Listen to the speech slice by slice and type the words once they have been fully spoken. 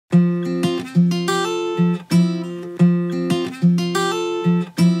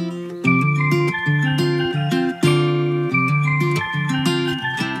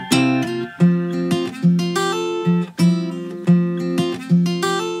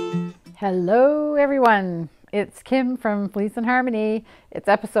Hello everyone, it's Kim from Fleece and Harmony. It's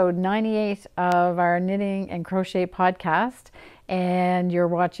episode 98 of our knitting and crochet podcast, and you're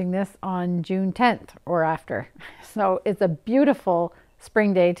watching this on June 10th or after. So it's a beautiful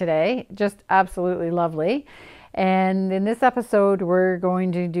spring day today, just absolutely lovely. And in this episode we're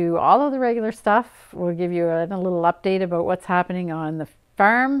going to do all of the regular stuff. We'll give you a little update about what's happening on the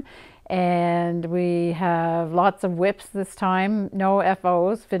farm. And we have lots of whips this time, no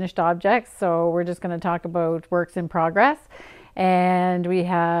FOs, finished objects. So we're just going to talk about works in progress. And we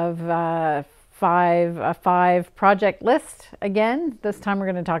have a five project list again. This time we're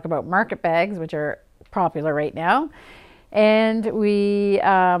going to talk about market bags, which are popular right now. And we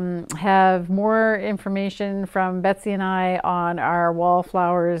have more information from Betsy and I on our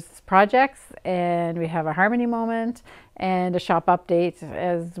Wallflowers projects. And we have a harmony moment and a shop update,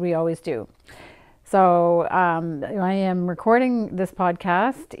 as we always do. So I am recording this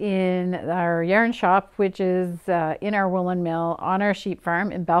podcast in our yarn shop, which is in our woolen mill on our sheep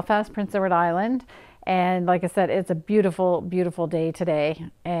farm in Belfast, Prince Edward Island. And like I said, it's a beautiful, beautiful day today.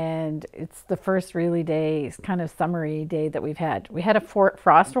 And it's the first really day, kind of summery day that we've had. We had a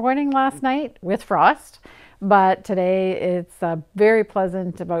frost warning last night with frost, but today it's very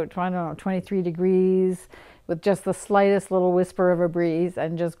pleasant, about, I don't know, 23 degrees, with just the slightest little whisper of a breeze,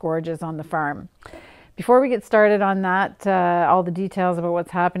 and just gorgeous on the farm. Before we get started on that, all the details about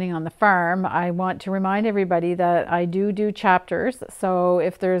what's happening on the farm, I want to remind everybody that I do chapters. So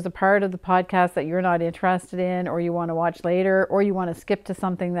if there's a part of the podcast that you're not interested in, or you want to watch later, or you want to skip to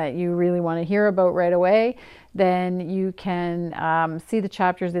something that you really want to hear about right away, then you can see the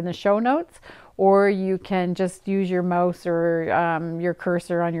chapters in the show notes, or you can just use your mouse or your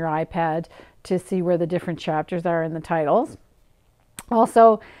cursor on your iPad to see where the different chapters are in the titles.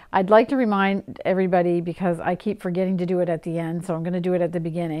 Also, I'd like to remind everybody, because I keep forgetting to do it at the end, so I'm going to do it at the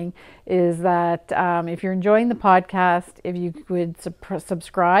beginning, is that if you're enjoying the podcast, if you could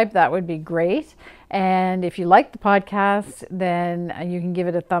subscribe, that would be great. And if you like the podcast, then you can give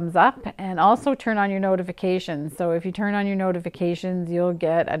it a thumbs up, and also turn on your notifications. So if you turn on your notifications, you'll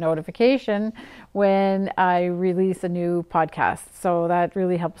get a notification when I release a new podcast. So that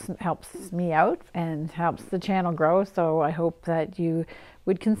really helps me out and helps the channel grow. So I hope that you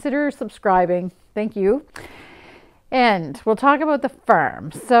would consider subscribing. Thank you. And we'll talk about the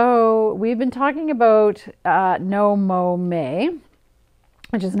farm. So we've been talking about No Mow May,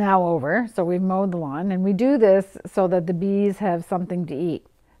 which is now over. So we've mowed the lawn, and we do this so that the bees have something to eat.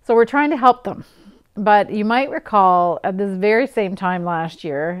 So we're trying to help them. But you might recall at this very same time last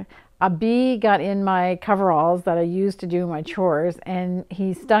year, a bee got in my coveralls that I used to do my chores, and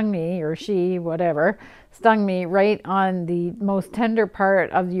he stung me, or she, whatever, stung me right on the most tender part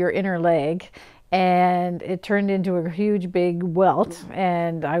of your inner leg. And it turned into a huge big welt,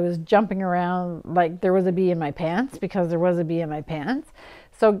 and I was jumping around like there was a bee in my pants, because there was a bee in my pants.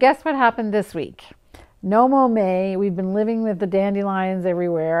 So guess what happened this week? No Mow May. We've been living with the dandelions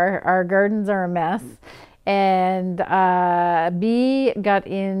everywhere. Our gardens are a mess. And a bee got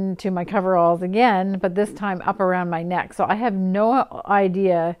into my coveralls again, but this time up around my neck. So I have no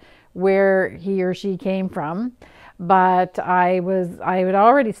idea where he or she came from, but I had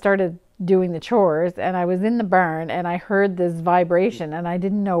already started doing the chores, and I was in the barn, and I heard this vibration, and I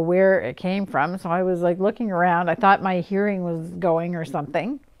didn't know where it came from. So I was like looking around. I thought my hearing was going or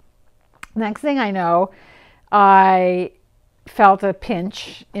something. Next thing I know, I felt a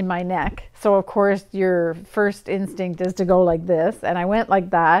pinch in my neck. So of course your first instinct is to go like this, and I went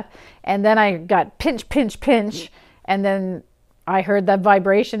like that, and then I got pinch, and then I heard that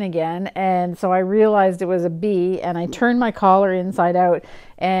vibration again, and so I realized it was a bee, and I turned my collar inside out,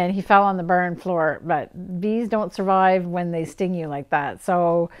 and he fell on the barn floor. But bees don't survive when they sting you like that.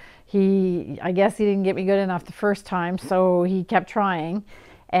 So I guess he didn't get me good enough the first time, so he kept trying.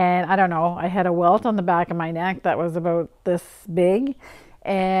 And I don't know, I had a welt on the back of my neck that was about this big,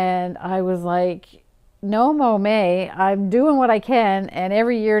 and I was like, no Mow May, I'm doing what I can, and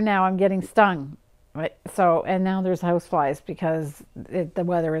every year now I'm getting stung. Right? So, and now there's houseflies because the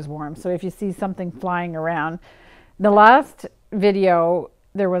weather is warm. So if you see something flying around, the last video,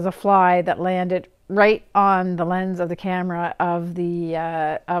 there was a fly that landed right on the lens of the camera of the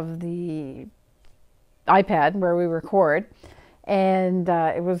iPad where we record. And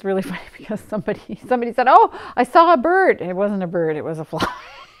it was really funny because somebody said, "Oh, I saw a bird." It wasn't a bird, it was a fly.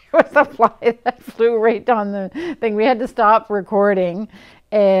 It was a fly that flew right on the thing. We had to stop recording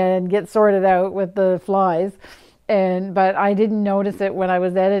and get sorted out with the flies. But I didn't notice it when I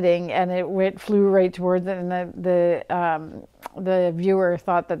was editing, and it flew right towards it, and the viewer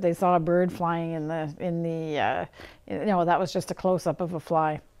thought that they saw a bird flying no, that was just a close-up of a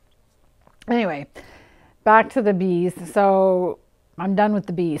fly. Anyway, back to the bees. So I'm done with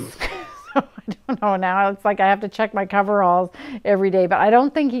the bees. So I don't know now. It's like I have to check my coveralls every day, but I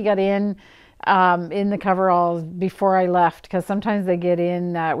don't think he got in the coveralls before I left, because sometimes they get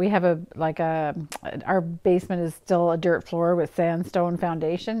in. We have our basement is still a dirt floor with sandstone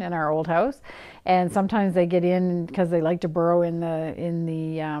foundation in our old house, and sometimes they get in because they like to burrow in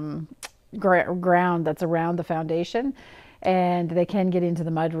the ground that's around the foundation, and they can get into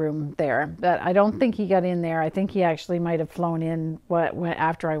the mudroom there. But I don't think he got in there. I think he actually might have flown in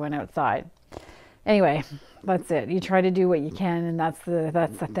after I went outside. Anyway, that's it. You try to do what you can, and that's the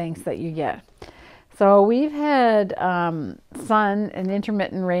thanks that you get. So we've had sun and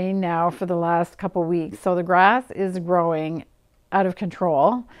intermittent rain now for the last couple weeks. So the grass is growing out of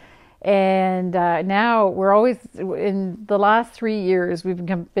control. And now we're always, in the last 3 years, we've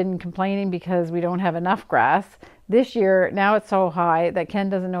been complaining because we don't have enough grass. This year, now it's so high that Ken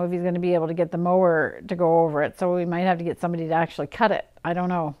doesn't know if he's going to be able to get the mower to go over it. So we might have to get somebody to actually cut it. I don't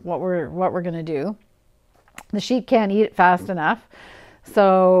know what we're going to do. The sheep can't eat it fast enough.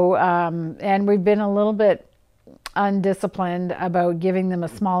 So, and we've been a little bit undisciplined about giving them a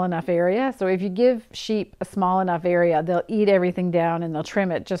small enough area. So if you give sheep a small enough area, they'll eat everything down and they'll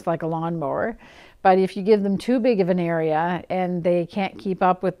trim it just like a lawnmower. But if you give them too big of an area and they can't keep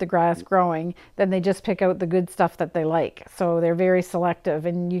up with the grass growing, then they just pick out the good stuff that they like. So they're very selective,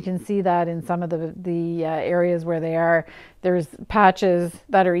 and you can see that in some of the areas where they are. There's patches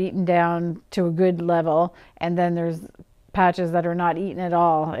that are eaten down to a good level, and then there's patches that are not eaten at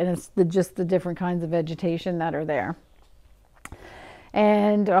all, and it's just the different kinds of vegetation that are there.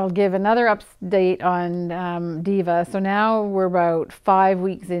 And I'll give another update on Diva. So now we're about 5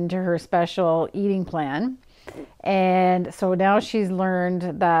 weeks into her special eating plan. And so now she's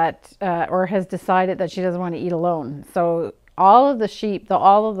learned that, or has decided that she doesn't want to eat alone. So all of the sheep,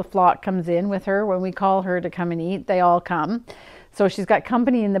 all of the flock comes in with her. When we call her to come and eat, they all come. So she's got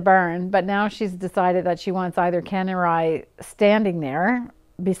company in the barn, but now she's decided that she wants either Ken or I standing there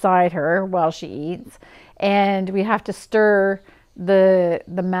beside her while she eats. And we have to stir the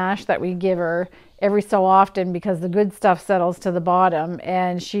mash that we give her every so often, because the good stuff settles to the bottom,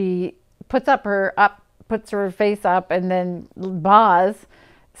 and she puts her face up and then baws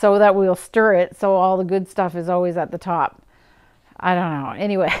so that we'll stir it, so all the good stuff is always at the top. I don't know.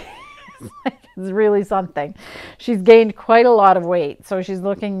 Anyway, it's really something. She's gained quite a lot of weight, so she's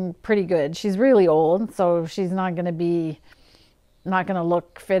looking pretty good. She's really old, so she's not going to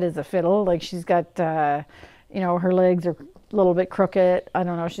look fit as a fiddle. Like, she's got her legs are a little bit crooked. I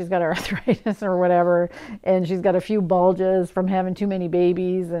don't know, she's got arthritis or whatever, and she's got a few bulges from having too many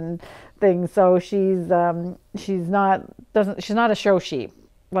babies and things. So she's not a show sheep,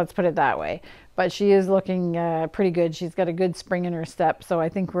 let's put it that way. But she is looking pretty good. She's got a good spring in her step, so I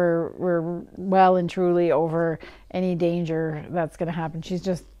think we're well and truly over any danger that's going to happen. She's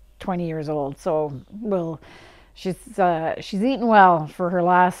just 20 years old, so she's eaten well for her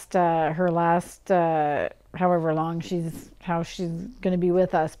last however long she's going to be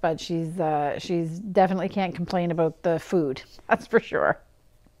with us, but she's definitely can't complain about the food, that's for sure.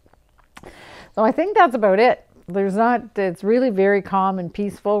 So I think that's about it. It's really very calm and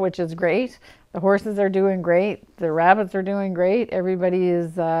peaceful, which is great. The horses are doing great. The rabbits are doing great. Everybody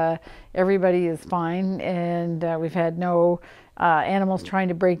is fine, and we've had no animals trying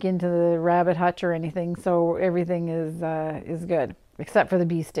to break into the rabbit hutch or anything. So everything is good, except for the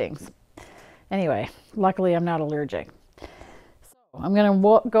bee stings. Anyway, luckily I'm not allergic. So I'm going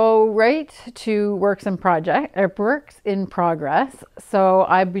to go right to works in progress. So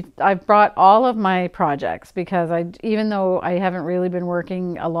I've brought all of my projects, because even though I haven't really been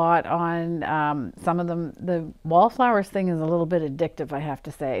working a lot on some of them, the Wallflowers thing is a little bit addictive, I have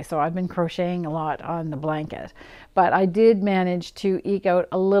to say. So I've been crocheting a lot on the blanket, but I did manage to eke out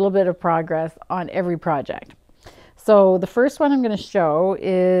a little bit of progress on every project. So the first one I'm going to show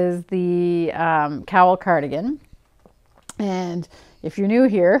is the cowl cardigan. And if you're new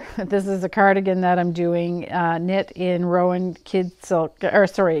here, this is a cardigan that I'm doing knit in Rowan Kid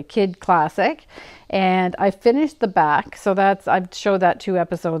Classic. And I finished the back. So I showed that 2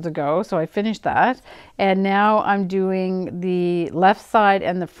 episodes ago. So I finished that. And now I'm doing the left side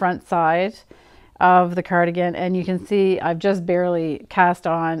and the front side of the cardigan, and you can see I've just barely cast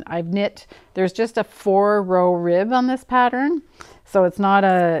on. I've knit, there's just a 4-row rib on this pattern, so it's not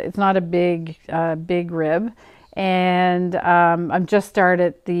a big rib, and I've just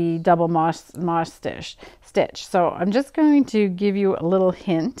started the double moss stitch. So I'm just going to give you a little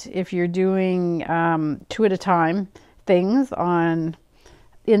hint if you're doing 2 at a time things in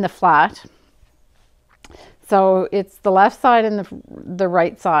the flat. So it's the left side and the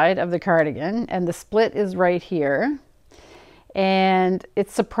right side of the cardigan, and the split is right here. And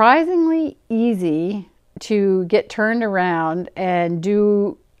it's surprisingly easy to get turned around and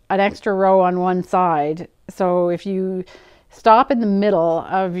do an extra row on one side. So if you stop in the middle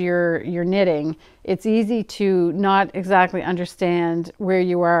of your knitting, it's easy to not exactly understand where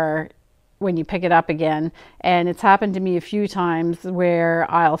you are when you pick it up again. And it's happened to me a few times where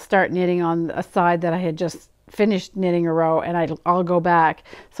I'll start knitting on a side that I had just finished knitting a row, and I'll go back.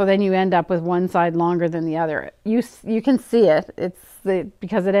 So then you end up with one side longer than the other. You can see it.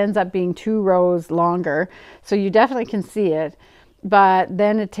 Because it ends up being 2 rows longer. So you definitely can see it. But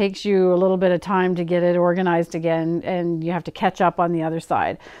then it takes you a little bit of time to get it organized again, and you have to catch up on the other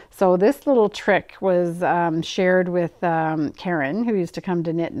side. So this little trick was shared with Karen, who used to come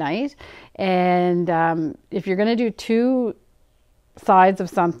to Knit Night. And if you're going to do 2 sides of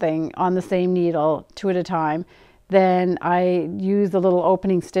something on the same needle, 2 at a time, then I use a little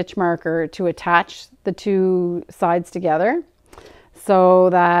opening stitch marker to attach the 2 sides together so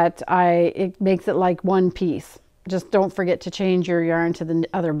that it makes it like one piece. Just don't forget to change your yarn to the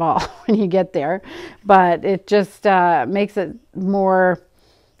other ball when you get there. But it just makes it more,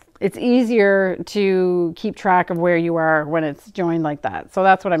 it's easier to keep track of where you are when it's joined like that. So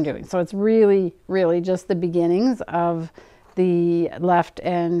that's what I'm doing. So it's really, really just the beginnings of the left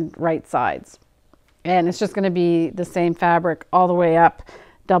and right sides. And it's just going to be the same fabric all the way up,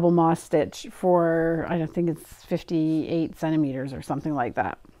 double moss stitch for, I don't think it's 58 centimeters or something like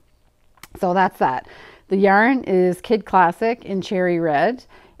that. So that's that. The yarn is Kid Classic in Cherry Red,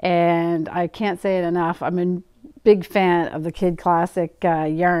 and I can't say it enough. I'm a big fan of the Kid Classic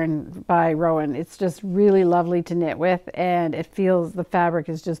yarn by Rowan. It's just really lovely to knit with, and the fabric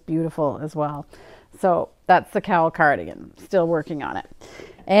is just beautiful as well. So that's the cowl cardigan, still working on it.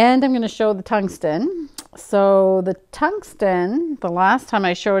 And I'm going to show the tungsten. So the tungsten, the last time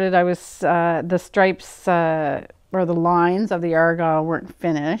I showed it, the stripes or the lines of the argyle weren't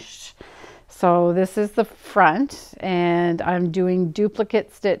finished. So this is the front, and I'm doing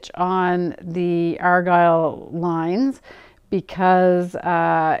duplicate stitch on the argyle lines because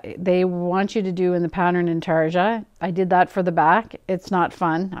they want you to do in the pattern intarsia. I did that for the back. It's not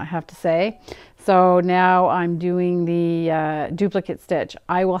fun, I have to say. So now I'm doing the duplicate stitch.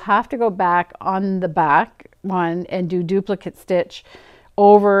 I will have to go back on the back one and do duplicate stitch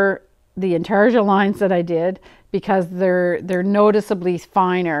over the intarsia lines that I did, because they're noticeably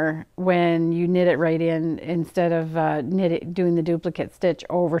finer when you knit it right in instead of doing the duplicate stitch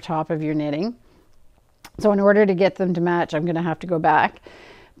over top of your knitting. So in order to get them to match, I'm going to have to go back.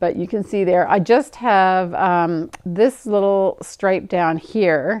 But you can see there, I just have this little stripe down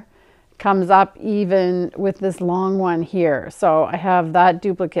here comes up even with this long one here. So I have that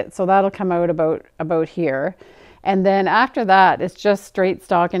duplicate, so that'll come out about here. And then after that, it's just straight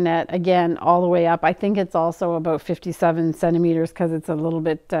stockinette again, all the way up. I think it's also about 57 centimeters because it's a little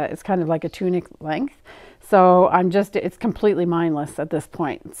bit, it's kind of like a tunic length. So it's completely mindless at this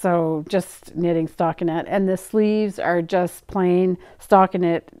point. So just knitting stockinette, and the sleeves are just plain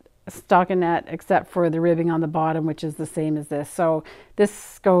stockinette except for the ribbing on the bottom, which is the same as this. So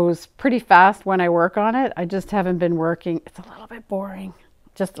this goes pretty fast when I work on it. I just haven't been working. It's a little bit boring,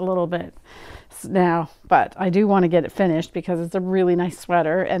 just a little bit now, but I do want to get it finished because it's a really nice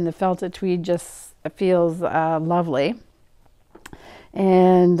sweater, and the felted tweed just feels lovely.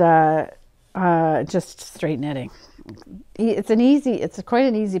 And just straight knitting. It's quite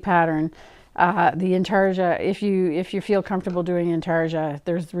an easy pattern. The intarsia, if you feel comfortable doing intarsia,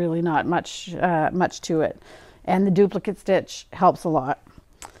 there's really not much to it, and the duplicate stitch helps a lot.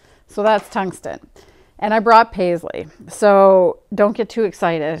 So that's tungsten, and I brought paisley. So don't get too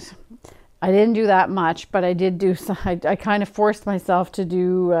excited. I didn't do that much, but I did do some. I kind of forced myself to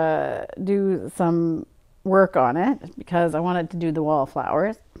do some work on it because I wanted to do the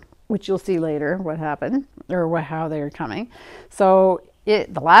wallflowers, which you'll see later what happened or how they're coming. So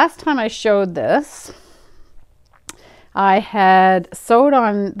the last time I showed this, I had sewed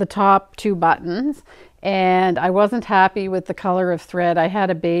on the top 2 buttons, and I wasn't happy with the color of thread. I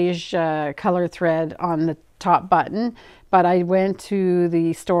had a beige color thread on the top button, but I went to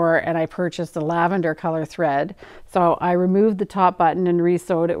the store and I purchased a lavender color thread. So I removed the top button and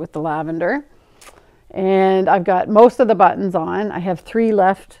re-sewed it with the lavender. And I've got most of the buttons on. I have 3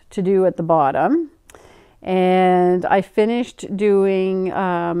 left to do at the bottom. And I finished doing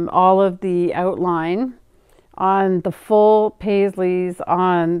all of the outline on the full paisleys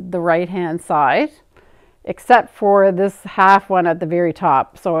on the right hand side, except for this half one at the very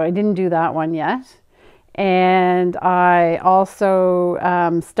top. So I didn't do that one yet. And I also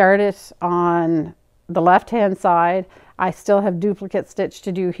started on the left hand side. I still have duplicate stitch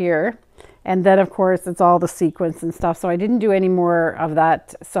to do here. And then of course it's all the sequins and stuff. So I didn't do any more of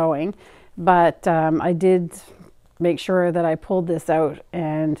that sewing, but I did make sure that I pulled this out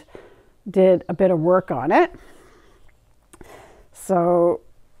and did a bit of work on it. So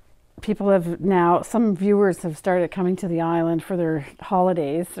people have now, some viewers have started coming to the island for their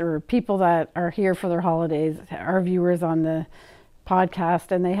holidays, or people that are here for their holidays are viewers on the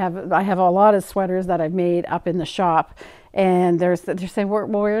podcast, and I have a lot of sweaters that I've made up in the shop, and they're saying, well,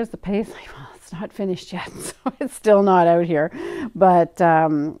 where's the paisley? Well, it's not finished yet, so it's still not out here, but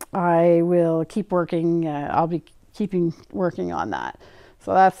I will keep working. I'll be keeping working on that.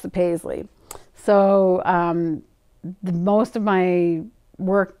 So that's the paisley. So most of my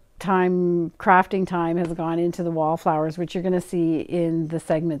work time, crafting time, has gone into the Wallflowers, which you're going to see in the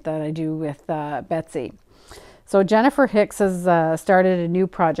segment that I do with Betsy. So Jennifer Hicks has started a new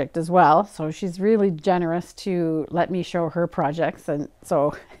project as well. So she's really generous to let me show her projects. And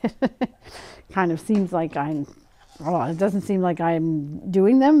so it kind of seems like well, it doesn't seem like I'm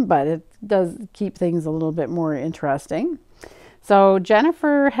doing them, but it does keep things a little bit more interesting. So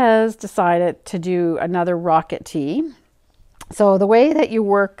Jennifer has decided to do another rocket tee. So the way that you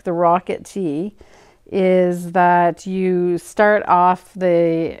work the rocket tee is that you start off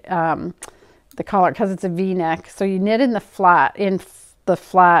the collar, because it's a V-neck. So you knit in the flat, knit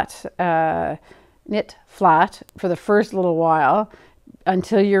flat for the first little while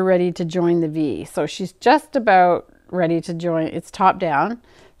until you're ready to join the V. So she's just about ready to join. It's top down.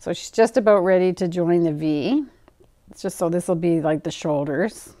 So she's just about ready to join the V. It's just, so this will be like the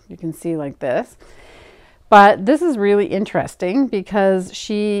shoulders. You can see like this. But this is really interesting because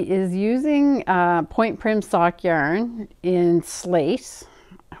she is using point prim sock yarn in slate.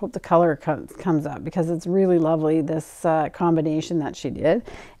 I hope the color comes up because it's really lovely, this combination that she did.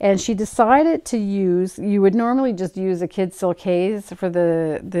 And she decided to use, you would normally just use a Kid Silk Haze for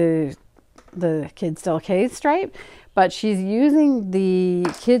the Kid Silk Haze stripe, but she's using the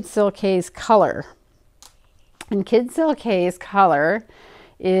Kid Silk Haze color. And Kid Silk Haze color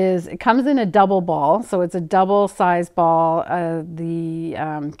it comes in a double ball, so it's a double size ball of the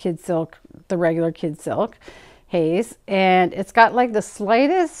Kid Silk, the regular Kid Silk Haze, and it's got like the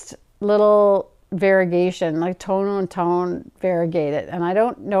slightest little variegation, like tone on tone variegated, and I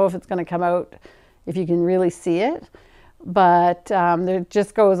don't know if it's going to come out if you can really see it, but it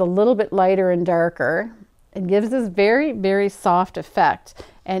just goes a little bit lighter and darker. It gives this very, very soft effect,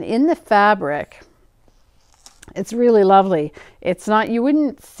 and in the fabric, it's really lovely. It's not, you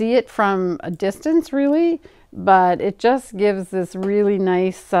wouldn't see it from a distance really, but it just gives this really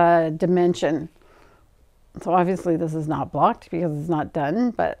nice dimension. So obviously this is not blocked because it's not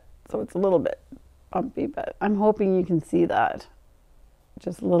done, but so it's a little bit bumpy, but I'm hoping you can see that.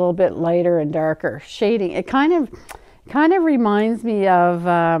 Just a little bit lighter and darker shading. It kind of reminds me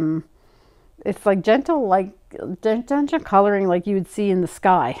of, it's like gentle coloring like you would see in the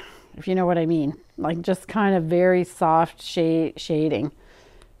sky, if you know what I mean. Like just kind of very soft shading.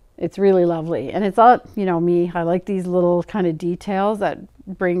 It's really lovely. And it's all, you know, me, I like these little kind of details that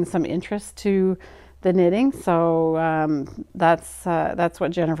bring some interest to the knitting. So that's what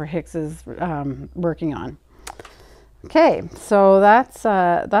Jennifer Hicks is working on. Okay, so that's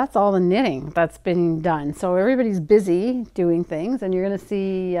all the knitting that's been done. So everybody's busy doing things, and you're going to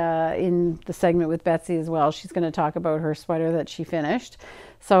see in the segment with Betsy as well. She's going to talk about her sweater that she finished.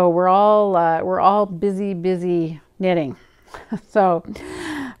 So we're all busy knitting. So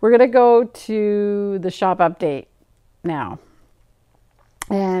we're going to go to the shop update now.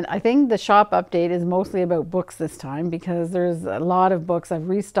 And I think the shop update is mostly about books this time because there's a lot of books. I've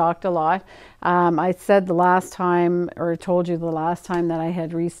restocked a lot. I said the last time, or told you the last time, that I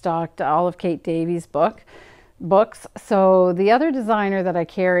had restocked all of Kate Davies' books. So the other designer that I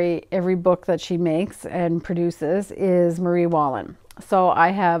carry every book that she makes and produces is Marie Wallin. So I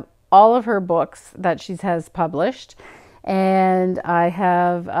have all of her books that she has published, and I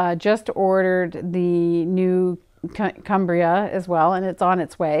have just ordered the new Cumbria as well, and it's on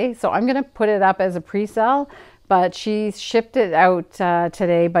its way. So I'm going to put it up as a pre-sale, but she shipped it out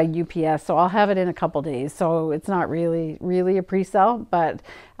today by UPS, so I'll have it in a couple days. So it's not really a pre-sale, but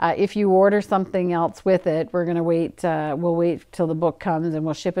if you order something else with it, we're going to wait. We'll wait till the book comes and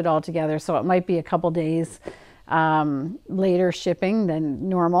we'll ship it all together. So it might be a couple days later shipping than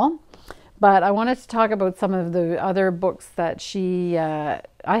normal. But I wanted to talk about some of the other books that she, I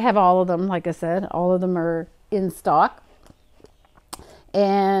have all of them, like I said, all of them are in stock.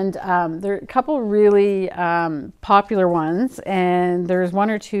 And there are a couple really popular ones, and there's one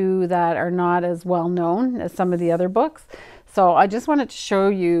or two that are not as well known as some of the other books. So I just wanted to show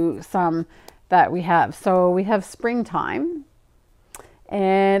you some that we have. So we have springtime,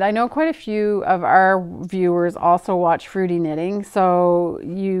 and I know quite a few of our viewers also watch Fruity Knitting. So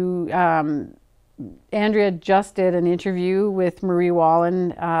Andrea just did an interview with Marie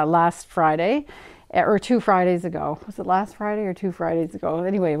Wallin last Friday, or 2 Fridays ago. Was it last Friday or 2 Fridays ago?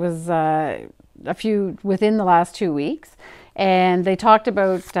 Anyway, it was a few within the last 2 weeks. And they talked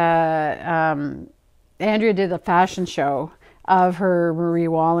about, Andrea did a fashion show of her Marie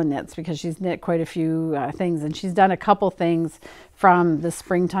Wallin knits, because she's knit quite a few things, and she's done a couple things from the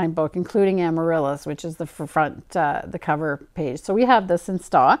springtime book, including Amaryllis, which is the front, the cover page. So we have this in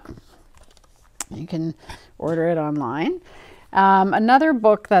stock. You can order it online. Another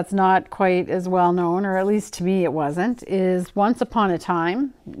book that's not quite as well known, or at least to me it wasn't, is Once Upon a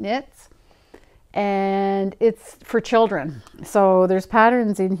Time Knits, and it's for children. So there's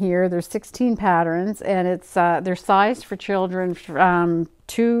patterns in here. There's 16 patterns, and it's they're sized for children from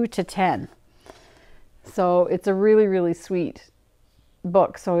 2 to 10. So it's a really, really sweet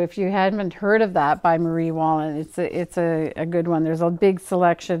book. So if you hadn't heard of that by Marie Wallin, it's a good one. There's a big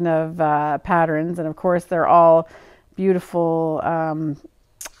selection of patterns, and of course they're all beautiful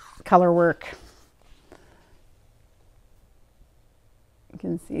color work. You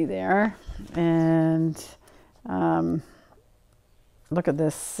can see there, and look at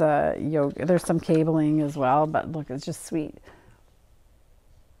this yoke. There's some cabling as well, but look, it's just sweet.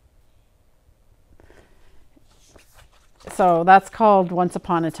 So that's called Once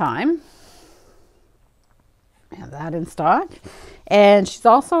Upon a Time. I have that in stock. And she's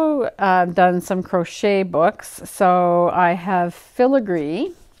also done some crochet books. So I have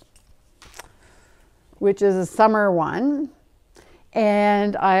Filigree, which is a summer one.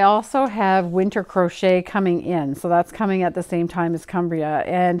 And I also have Winter Crochet coming in. So that's coming at the same time as Cumbria.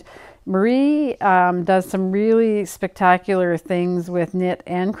 And Marie does some really spectacular things with knit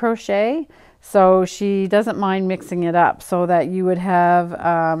and crochet. So she doesn't mind mixing it up, so that you would have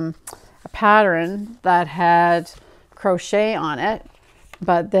a pattern that had crochet on it,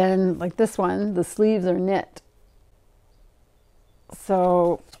 but then like this one, the sleeves are knit.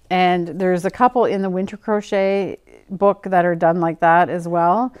 So, and there's a couple in the Winter Crochet book that are done like that as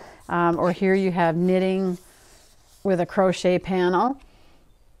well. Or here you have knitting with a crochet panel.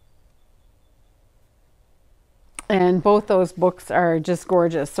 And both those books are just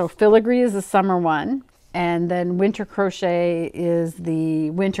gorgeous. So Filigree is the summer one, and then Winter Crochet is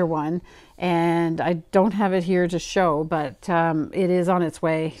the winter one. And I don't have it here to show, but it is on its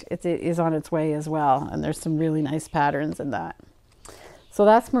way. It is on its way as well. And there's some really nice patterns in that. So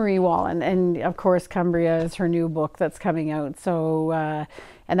that's Marie Wallin. And of course, Cumbria is her new book that's coming out. So,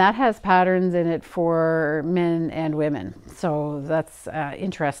 and that has patterns in it for men and women. So that's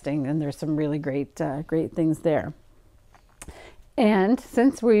interesting. And there's some really great things there. And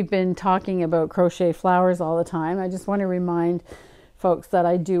since we've been talking about crochet flowers all the time, I just want to remind folks that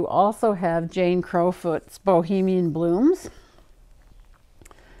I do also have Jane Crowfoot's Bohemian Blooms.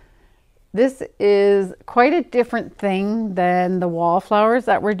 This is quite a different thing than the Wallflowers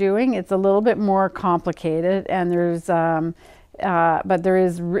that we're doing. It's a little bit more complicated, and there's but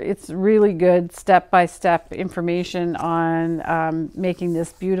it's really good step-by-step information on making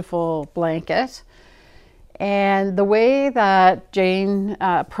this beautiful blanket. And the way that Jane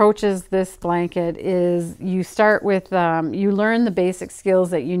approaches this blanket is you start with, you learn the basic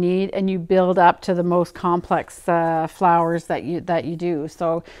skills that you need, and you build up to the most complex flowers that you do.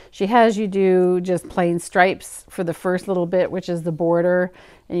 So she has you do just plain stripes for the first little bit, which is the border,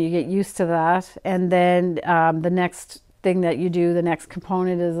 and you get used to that. And then the next thing that you do, the next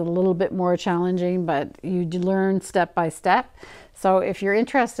component, is a little bit more challenging, but you learn step by step. So if you're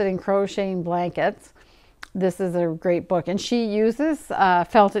interested in crocheting blankets, this is a great book. And she uses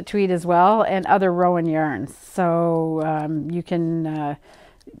felted tweed as well, and other Rowan yarns. So you can,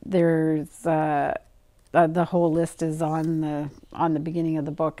 there's the whole list is on the beginning of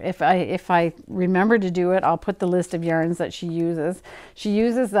the book. If I remember to do it, I'll put the list of yarns that she uses. She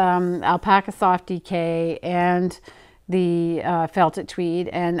uses Alpaca Soft DK and the felted tweed,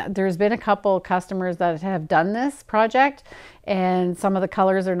 and there's been a couple customers that have done this project, and some of the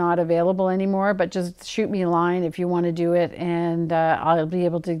colors are not available anymore, but just shoot me a line if you want to do it, and I'll be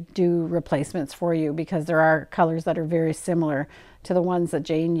able to do replacements for you, because there are colors that are very similar to the ones that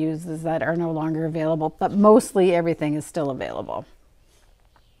Jane uses that are no longer available, but mostly everything is still available.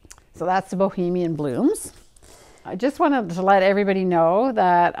 So that's the Bohemian Blooms. I just wanted to let everybody know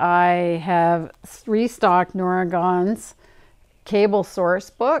that I have restocked Nora Gaughan's Cable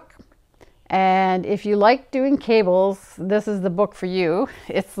Source book. And if you like doing cables, this is the book for you.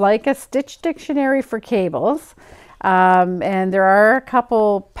 It's like a stitch dictionary for cables. And there are a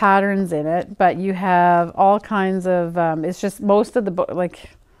couple patterns in it, but you have all kinds of, it's just most of the book, like,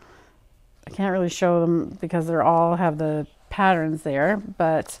 I can't really show them because they're all have the patterns there,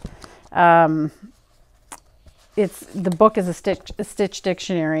 but the book is a stitch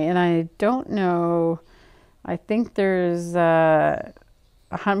dictionary, and I don't know, I think there's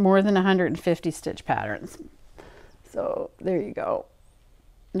more than 150 stitch patterns. So there you go.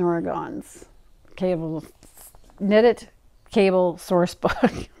 Norgon's cable knitted cable source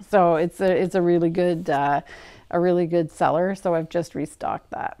book. So it's a really good seller. So I've just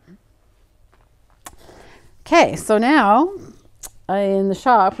restocked that. Okay, so now in the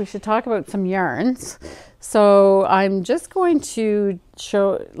shop we should talk about some yarns. So I'm just going to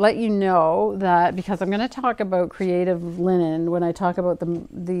let you know that, because I'm going to talk about creative linen when I talk about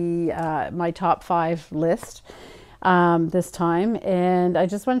my top 5 list this time. And I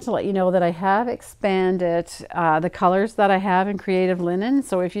just wanted to let you know that I have expanded the colors that I have in creative linen.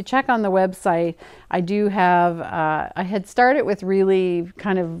 So if you check on the website, I do have, I had started with really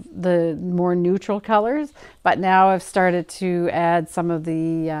kind of the more neutral colors, but now I've started to add some of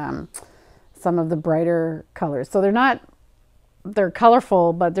the brighter colors. So they're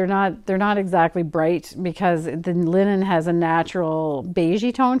colorful, but they're not exactly bright, because the linen has a natural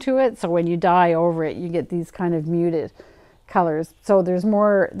beigey tone to it. So when you dye over it, you get these kind of muted colors. So they're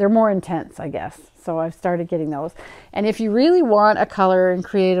more intense, I guess. So I've started getting those. And if you really want a color in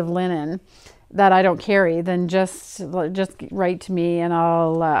creative linen that I don't carry, then just write to me, and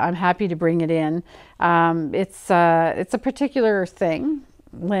I'm happy to bring it in. It's a particular thing,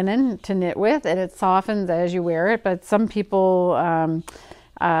 linen, to knit with, and it softens as you wear it, but some people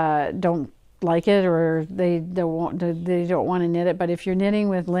don't like it, or they don't want to knit it. But if you're knitting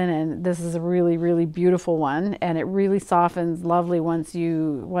with linen, this is a really, really beautiful one, and it really softens lovely once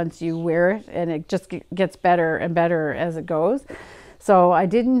you wear it, and it just gets better and better as it goes. So I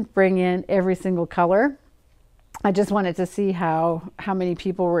didn't bring in every single color. I just wanted to see how many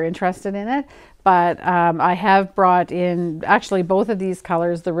people were interested in it. But I have brought in, actually both of these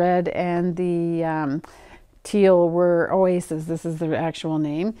colors, the red and the teal, were Oasis. This is the actual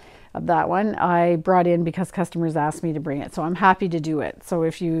name of that one. I brought in because customers asked me to bring it. So I'm happy to do it. So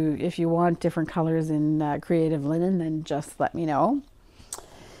if you want different colors in creative linen, then just let me know.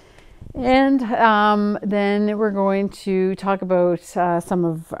 And then we're going to talk about some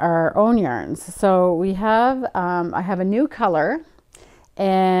of our own yarns. So we have, I have a new color,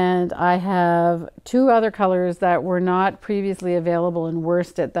 and I have 2 other colors that were not previously available in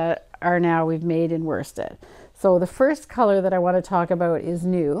worsted that are now we've made in worsted. So the first color that I want to talk about is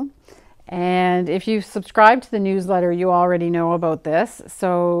new. And if you subscribe to the newsletter, you already know about this.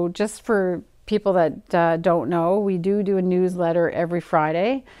 So just for people that don't know, we do a newsletter every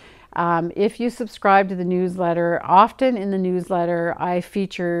Friday. If you subscribe to the newsletter, often in the newsletter, I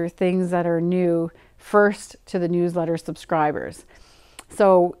feature things that are new first to the newsletter subscribers.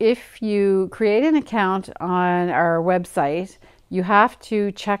 So if you create an account on our website, you have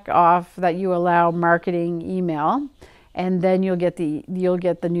to check off that you allow marketing email, and then you'll get the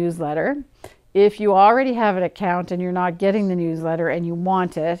newsletter. If you already have an account and you're not getting the newsletter and you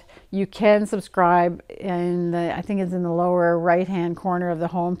want it, you can subscribe in I think it's in the lower right hand corner of the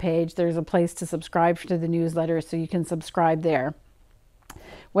home page. There's a place to subscribe to the newsletter, so you can subscribe there.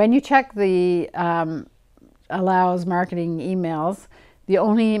 When you check the allows marketing emails, the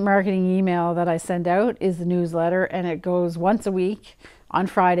only marketing email that I send out is the newsletter, and it goes once a week on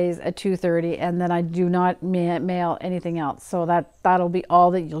Fridays at 2:30, and then I do not mail anything else. So that'll be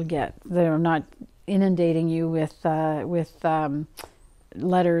all that you'll get. They're not inundating you with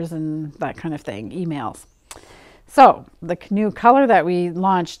letters and that kind of thing, emails. So the new color that we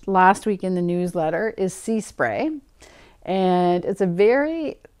launched last week in the newsletter is Sea Spray, and it's a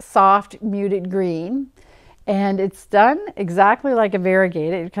very soft muted green. And it's done exactly like a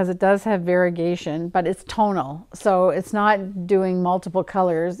variegated, because it does have variegation, but it's tonal. So it's not doing multiple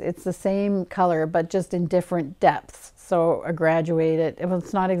colors. It's the same color, but just in different depths. So a graduated, well,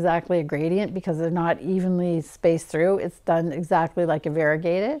 it's not exactly a gradient because they're not evenly spaced through. It's done exactly like a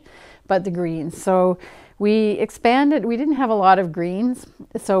variegated, but the greens. So we expanded, we didn't have a lot of greens.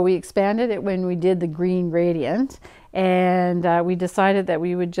 So we expanded it when we did the green gradient. And we decided that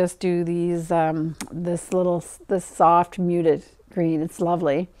we would just do these, this soft muted green. It's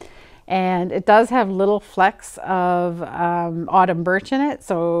lovely. And it does have little flecks of autumn birch in it.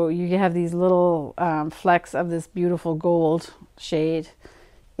 So you have these little flecks of this beautiful gold shade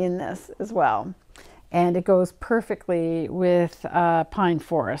in this as well. And it goes perfectly with pine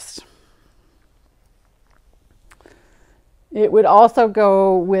forest. It would also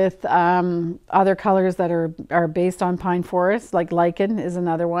go with other colors that are based on pine forest, like lichen is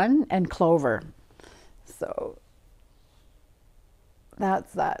another one, and clover. So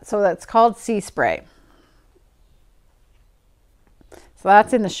that's that. So that's called Sea Spray. So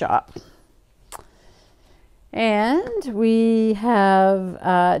that's in the shop. And we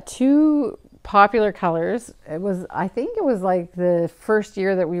have two popular colors. I think it was like the first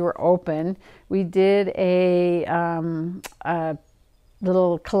year that we were open, we did a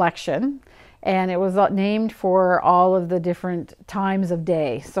little collection, and it was named for all of the different times of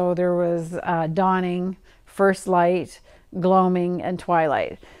day. So there was dawning, first light, gloaming, and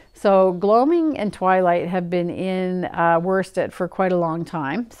twilight. So gloaming and twilight have been in worsted for quite a long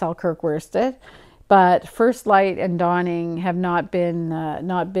time, Selkirk Worsted. But first light and dawning have not been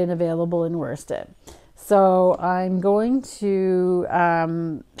available in worsted. So I'm going to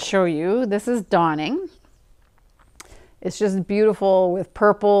show you. This is dawning. It's just beautiful with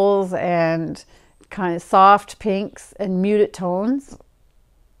purples and kind of soft pinks and muted tones.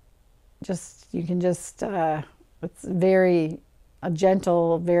 You can just it's very a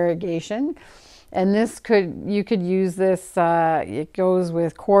gentle variegation. And you could use this. It goes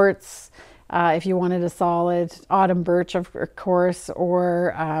with quartz. If you wanted a solid, autumn birch, of course,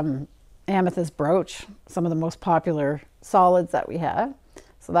 or amethyst brooch, some of the most popular solids that we have.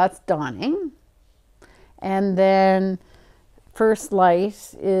 So that's dawning. And then first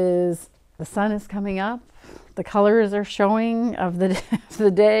light is the sun is coming up. The colors are showing of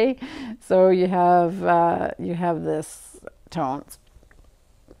the day. So you have this tones.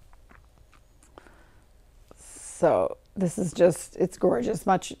 So this is just, it's gorgeous,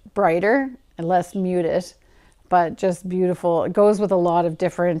 much brighter and less muted, but just beautiful. It goes with a lot of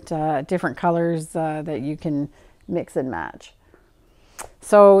different colors that you can mix and match.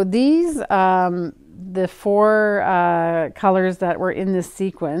 So these, the four colors that were in this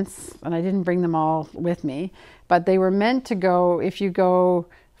sequence, and I didn't bring them all with me, but they were meant to go, if you go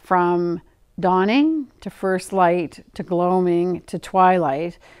from dawning to first light to gloaming to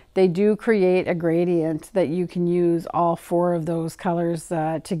twilight, they do create a gradient that you can use all four of those colors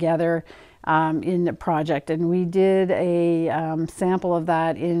together in the project. And we did a sample of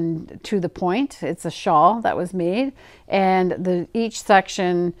that in To the Point. It's a shawl that was made, and each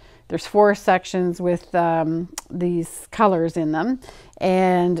section, there's four sections with these colors in them,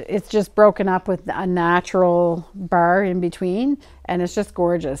 and it's just broken up with a natural bar in between, and it's just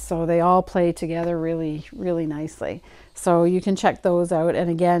gorgeous. So they all play together really, really nicely. So you can check those out. And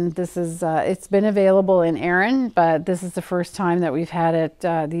again, this is it's been available in Erin, but this is the first time that we've had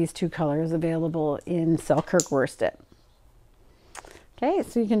it these two colors available in Selkirk Worsted. Okay,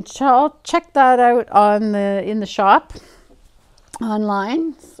 so you can check that out in the shop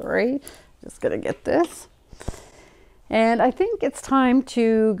online. Sorry, just gonna get this. And I think it's time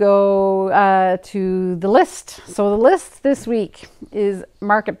to go to the list. So the list this week is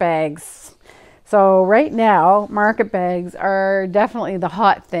market bags. So right now, market bags are definitely the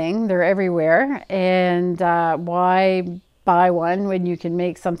hot thing. They're everywhere. And why buy one when you can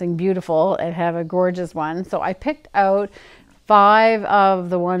make something beautiful and have a gorgeous one? So I picked out 5 of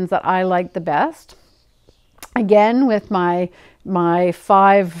the ones that I like the best. Again, with my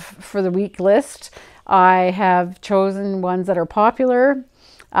 5 for the week list, I have chosen ones that are popular,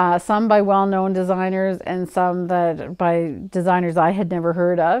 some by well-known designers and some that by designers I had never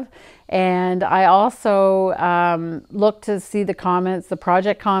heard of. And I also look to see the comments, the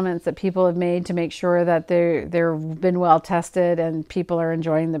project comments that people have made to make sure that they've been well tested and people are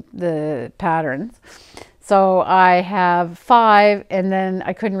enjoying the patterns. So I have 5, and then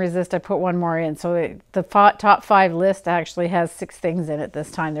I couldn't resist. I put one more in. So the top 5 list actually has 6 things in it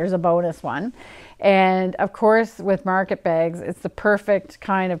this time. There's a bonus one. And of course, with market bags, it's the perfect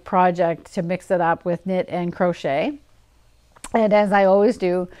kind of project to mix it up with knit and crochet. And as I always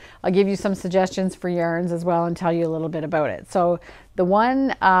do, I'll give you some suggestions for yarns as well and tell you a little bit about it. So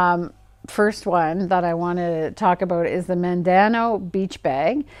the first one that I want to talk about is the Mandano Beach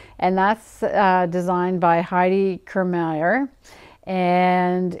Bag, and that's designed by Heidi Kermeyer,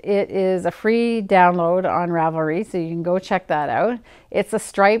 and it is a free download on Ravelry, so you can go check that out. It's a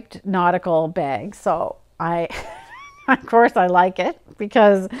striped nautical bag, so of course I like it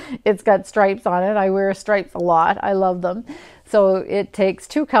because it's got stripes on it. I wear stripes a lot. I love them. So it takes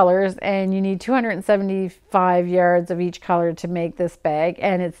 2 colors, and you need 275 yards of each color to make this bag,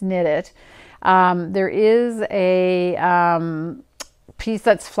 and it's knitted. There is a piece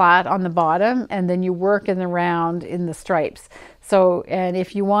that's flat on the bottom, and then you work in the round in the stripes. So, and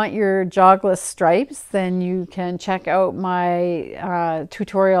if you want your jogless stripes, then you can check out my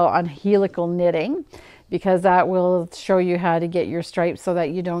tutorial on helical knitting. because that will show you how to get your stripes so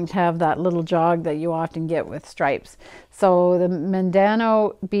that you don't have that little jog that you often get with stripes. So the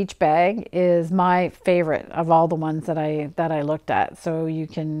Mandano beach bag is my favorite of all the ones that I looked at. So you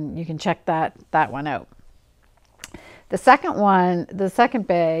can check that one out. The second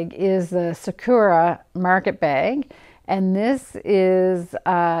bag is the Sakura market bag. And this is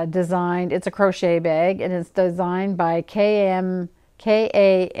designed, it's a crochet bag, and it's designed by Kame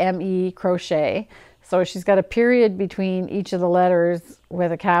Crochet. So she's got a period between each of the letters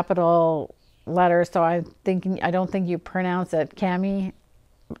with a capital letter. So I don't think you pronounce it Kame,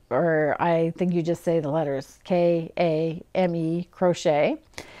 or I think you just say the letters Kame Crochet.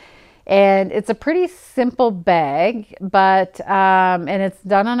 And it's a pretty simple bag, but and it's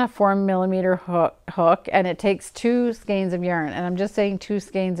done on a 4mm hook, and it takes 2 skeins of yarn. And I'm just saying 2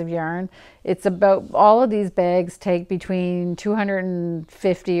 skeins of yarn. It's about, all of these bags take between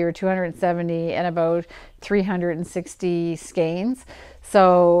 250 or 270 and about 360 skeins.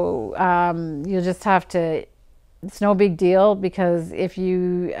 So you'll just have to, it's no big deal, because if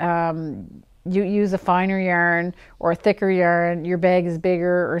you you use a finer yarn or a thicker yarn, your bag is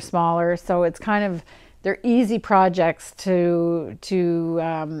bigger or smaller. So it's kind of, they're easy projects to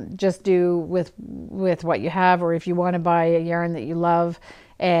just do with what you have, or if you want to buy a yarn that you love.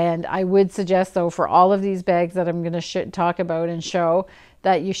 And I would suggest, though, for all of these bags that I'm going to talk about and show,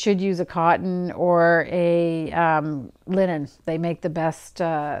 that you should use a cotton or a linen. They make the best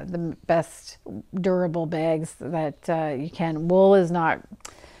durable bags that you can. Wool is not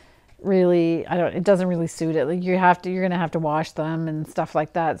really, it doesn't really suit it. Like you're going to have to wash them and stuff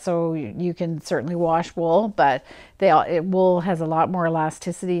like that. So you can certainly wash wool, but wool has a lot more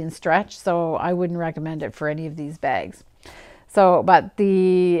elasticity and stretch. So I wouldn't recommend it for any of these bags. So, but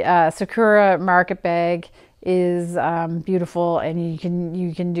the Sakura market bag is beautiful, and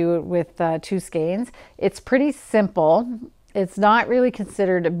you can do it with 2 skeins. It's pretty simple. It's not really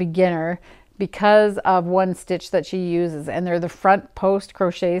considered a beginner because of one stitch that she uses, and they're the front post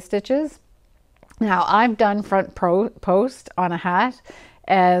crochet stitches. Now, I've done front post on a hat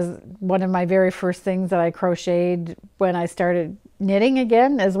as one of my very first things that I crocheted when I started knitting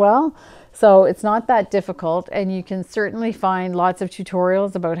again as well. So it's not that difficult, and you can certainly find lots of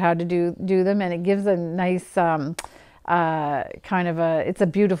tutorials about how to do them, and it gives a nice it's a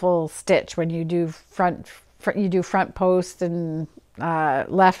beautiful stitch when you do front post and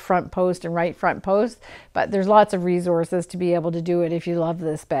left front post and right front post. But there's lots of resources to be able to do it if you love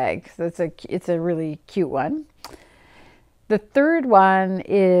this bag. So it's a really cute one. The third one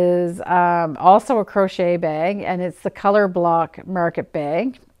is also a crochet bag, and it's the Color Block Market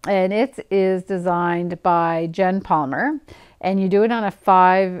Bag, and it is designed by Jen Palmer, and you do it on a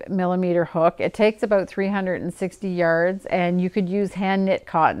 5mm hook. It takes about 360 yards, and you could use hand knit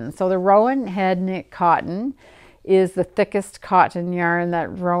cotton. So the Rowan hand knit cotton is the thickest cotton yarn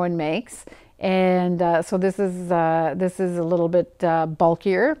that Rowan makes, and so this is a little bit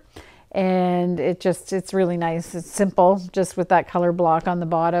bulkier, and it's really nice. It's simple, just with that color block on the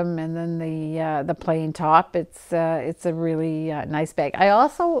bottom, and then the plain top. It's a really nice bag. I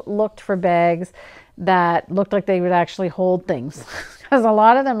also looked for bags that looked like they would actually hold things, because a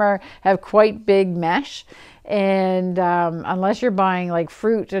lot of them have quite big mesh. And unless you're buying like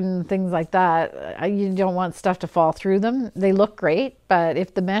fruit and things like that, you don't want stuff to fall through them. They look great, but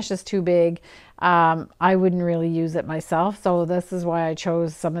if the mesh is too big, I wouldn't really use it myself. So this is why I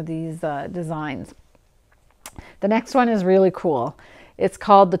chose some of these designs. The next one is really cool. It's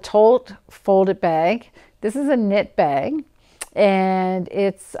called the Tote Fold It Bag. This is a knit bag, and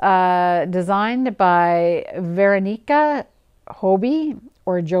it's designed by Veronica Hobie,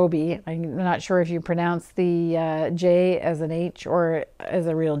 or Joby. I'm not sure if you pronounce the J as an H or as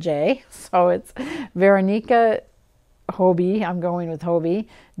a real J. So it's Veronica Hobie. I'm going with Hobie,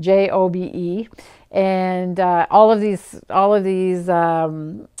 Jobe. And all of these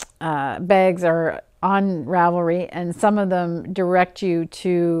bags are on Ravelry, and some of them direct you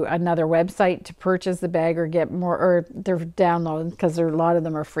to another website to purchase the bag or get more, or they're downloaded, because a lot of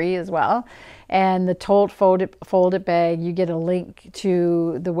them are free as well. And the Tote Fold It Bag, you get a link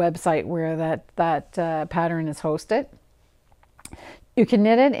to the website where that pattern is hosted. You can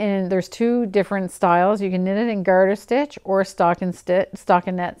knit it in, there's 2 different styles. You can knit it in garter stitch or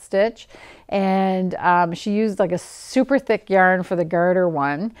stockinette stitch. And she used like a super thick yarn for the garter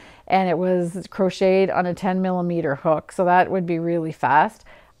one, and it was crocheted on a 10mm hook. So that would be really fast.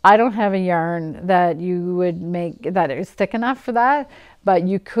 I don't have a yarn that you would make that is thick enough for that, but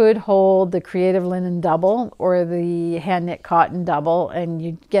you could hold the Creative Linen double or the hand knit cotton double, and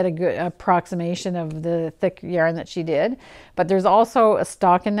you get a good approximation of the thick yarn that she did. But there's also a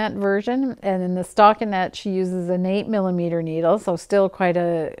stockinette version, and in the stockinette she uses an 8mm needle, so still quite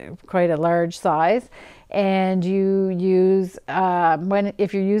a large size. And you use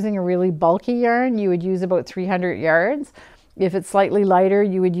if you're using a really bulky yarn, you would use about 300 yards. If it's slightly lighter,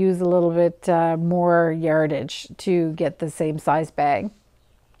 you would use a little bit more yardage to get the same size bag.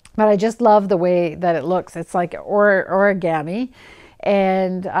 But I just love the way that it looks. It's like origami.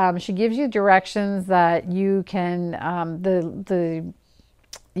 And she gives you directions that you can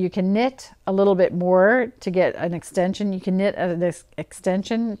you can knit a little bit more to get an extension. You can knit this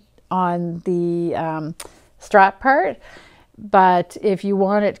extension on the strap part. But if you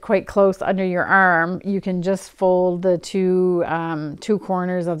want it quite close under your arm, you can just fold the two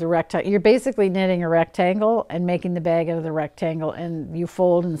corners of the rectangle. You're basically knitting a rectangle and making the bag out of the rectangle, and you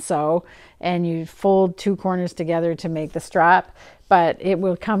fold and sew, and you fold two corners together to make the strap, but it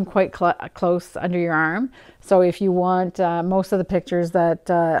will come quite close under your arm. So if you want, most of the pictures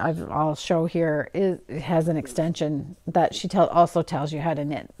that I'll show here, it has an extension that she also tells you how to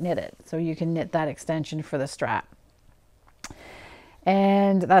knit it. So you can knit that extension for the strap.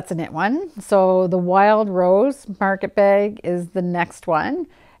 And that's a knit one. So the Wild Rose market bag is the next one,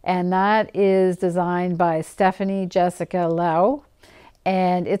 and that is designed by Stephanie Jessica Lau,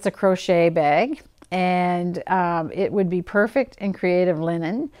 and it's a crochet bag, and it would be perfect in Creative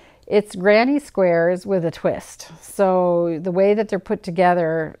Linen. It's granny squares with a twist. So the way that they're put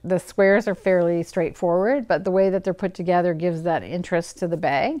together, the squares are fairly straightforward, but the way that they're put together gives that interest to the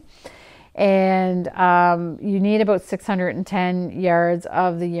bag. And you need about 610 yards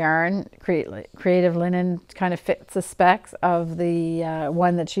of the yarn. Creative Linen kind of fits the specs of the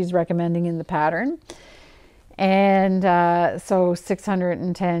one that she's recommending in the pattern. And so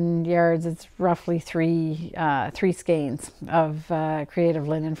 610 yards, it's roughly three skeins of Creative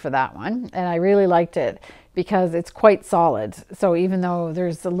Linen for that one. And I really liked it because it's quite solid. So even though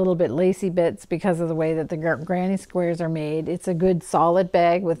there's a little bit lacy bits because of the way that the granny squares are made, it's a good solid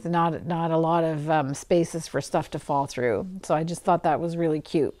bag with not a lot of spaces for stuff to fall through. So I just thought that was really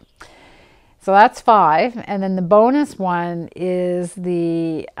cute. So that's 5. And then the bonus one is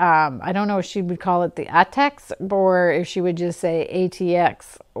the, I don't know if she would call it the ATEX or if she would just say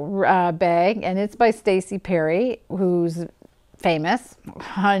ATX bag. And it's by Stacey Perry, who's famous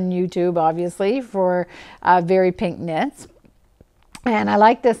on YouTube, obviously, for very pink knits. And I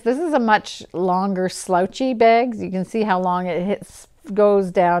like this. This is a much longer slouchy bag. You can see how long it goes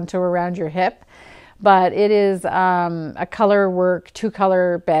down to around your hip. But it is a color work,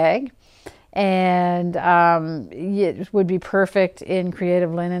 2-color bag. And it would be perfect in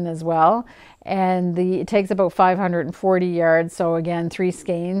Creative Linen as well. And it takes about 540 yards, so again 3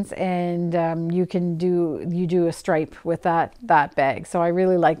 skeins, and you do a stripe with that bag. So I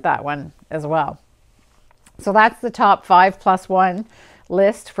really like that one as well. So that's the top 5+1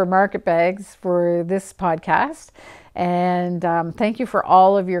 list for market bags for this podcast. And thank you for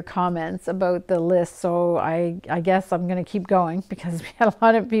all of your comments about the list. So I guess I'm going to keep going because we had a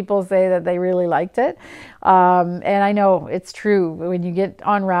lot of people say that they really liked it. And I know it's true. When you get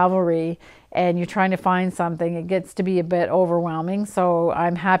on Ravelry and you're trying to find something, it gets to be a bit overwhelming. So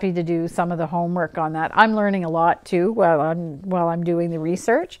I'm happy to do some of the homework on that. I'm learning a lot too while I'm doing the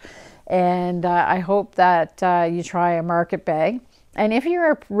research. And I hope that you try a market bag. And if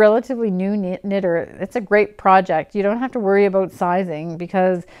you're a relatively new knitter, it's a great project. You don't have to worry about sizing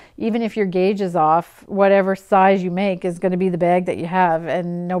because even if your gauge is off, whatever size you make is going to be the bag that you have,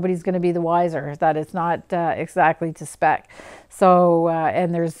 and nobody's going to be the wiser that it's not exactly to spec. So,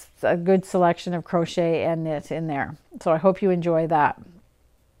 and there's a good selection of crochet and knit in there. So I hope you enjoy that.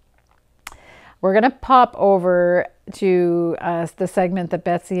 We're going to pop over to the segment that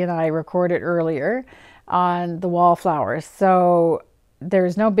Betsy and I recorded earlier on the Wallflowers. So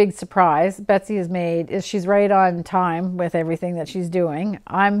there's no big surprise. Betsy she's right on time with everything that she's doing.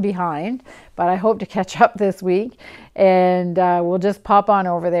 I'm behind, but I hope to catch up this week, and we'll just pop on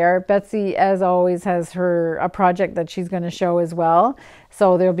over there. Betsy, as always, has a project that she's going to show as well.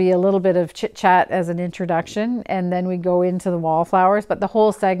 So there'll be a little bit of chit chat as an introduction, and then we go into the Wallflowers. But the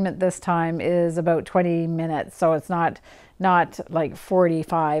whole segment this time is about 20 minutes, so it's not like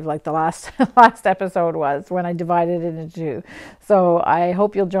 45 like the last episode was when I divided it into 2. So I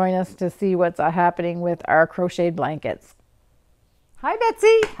hope you'll join us to see what's happening with our crocheted blankets. Hi,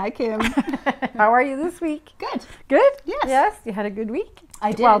 Betsy. Hi, Kim. How are you this week? Good. Good? Yes. Yes? You had a good week?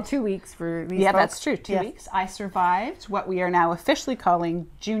 I did. Well, 2 weeks for these Yeah, folks. that's true. 2 weeks. I survived what we are now officially calling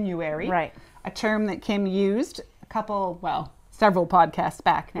January. Right. A term that Kim used several podcasts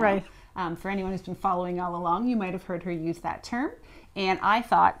back now. Right. For anyone who's been following all along, you might have heard her use that term. And I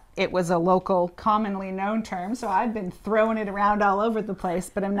thought it was a local, commonly known term, so I've been throwing it around all over the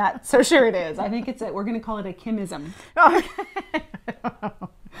place, but I'm not so sure it is. I think we're going to call it a Kimism. Okay.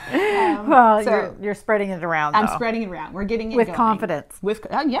 Well, you're spreading it around, though. I'm spreading it around. We're getting it with going. confidence.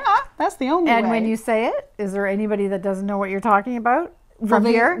 Yeah, that's the only way. And when you say it, is there anybody that doesn't know what you're talking about from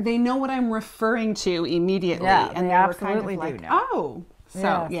here? They know what I'm referring to immediately. Yeah, and they absolutely do know. Oh,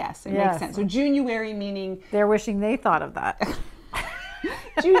 so yes, it makes sense. So January meaning... They're wishing they thought of that.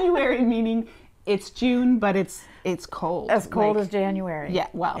 January meaning it's June, but it's cold. As cold as January. Yeah,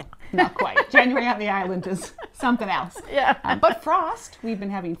 well, not quite. January on the island is something else. Yeah. But frost, we've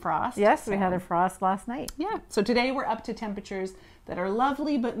been having frost. Yes, we had a frost last night. Yeah. So today we're up to temperatures that are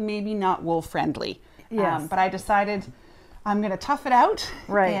lovely, but maybe not wool friendly. Yes. But I decided I'm going to tough it out.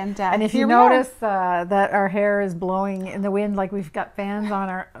 Right. And if you notice that our hair is blowing in the wind, like we've got fans on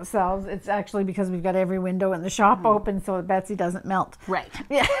ourselves, it's actually because we've got every window in the shop open so that Betsy doesn't melt. Right.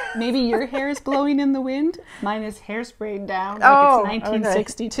 Yeah. Maybe your hair is blowing in the wind. Mine is hairsprayed down like it's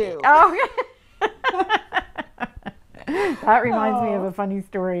 1962. Okay. Oh, that reminds me of a funny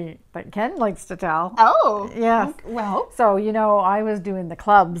story that Ken likes to tell. Oh. Yes. Well. So, I was doing the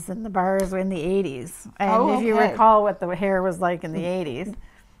clubs and the bars in the 80s. And if you recall what the hair was like in the 80s,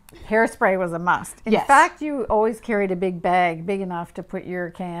 hairspray was a must. In fact, you always carried a big bag, big enough to put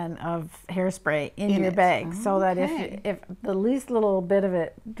your can of hairspray in your bag. So that if the least little bit of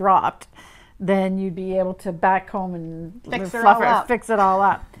it dropped, then you'd be able to back home and fix it all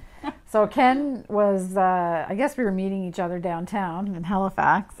up. So Ken was, I guess we were meeting each other downtown in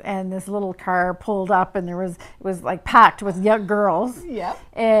Halifax, and this little car pulled up, and it was like packed with young girls. Yep.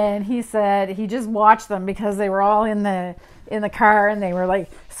 And he said he just watched them because they were all in the car, and they were like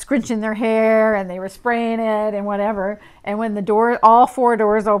scrunching their hair, and they were spraying it and whatever. And when all 4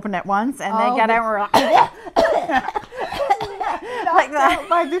 doors opened at once, and they got out and were like that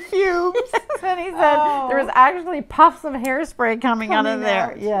by the fumes. And he said there was actually puffs of hairspray coming out of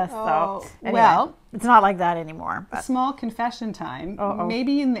there. Yes. So anyway, it's not like that anymore. But. Small confession time.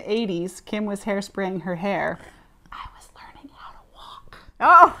 Maybe in the 80s, Kim was hairspraying her hair. I was learning how to walk.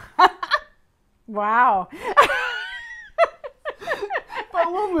 Oh. Wow.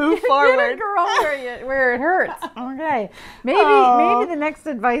 But we'll move forward. Girl, where it hurts. Okay. Maybe the next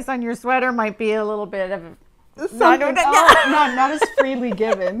advice on your sweater might be a little bit of not as freely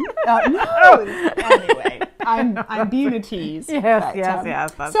given. No. Anyway, I'm being a tease.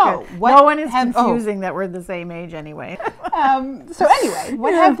 Yes. That's so good. No one is confusing that we're the same age anyway. So anyway,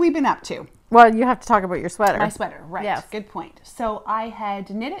 what have we been up to? Well, you have to talk about your sweater. My sweater, right. Yes. Good point. So I had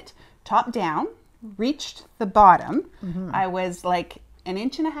knit it top down, reached the bottom. I was like an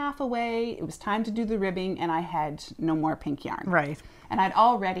inch and a half away. It was time to do the ribbing, and I had no more pink yarn. Right. And I'd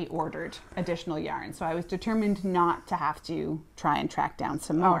already ordered additional yarn, so I was determined not to have to try and track down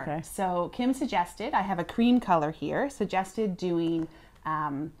some more. Okay. So Kim suggested, I have a cream color here, suggested doing,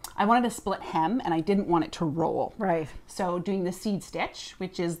 I wanted a split hem, and I didn't want it to roll. Right. So doing the seed stitch,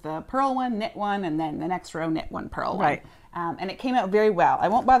 which is the purl one, knit one, and then the next row knit one, purl one. Right. And it came out very well. I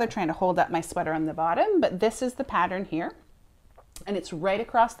won't bother trying to hold up my sweater on the bottom, but this is the pattern here. And it's right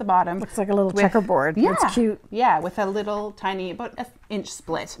across the bottom. Looks like a little checkerboard. Yeah. It's cute. Yeah, with a little tiny, about an inch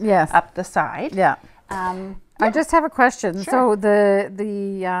split up the side. Yeah. I just have a question. Sure. So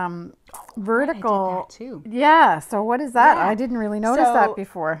the vertical. I did that too. Yeah. So what is that? Yeah. I didn't really notice that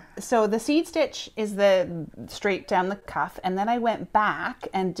before. So the seed stitch is the straight down the cuff, and then I went back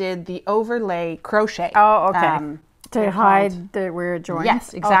and did the overlay crochet. Oh, okay. To hide where it joins?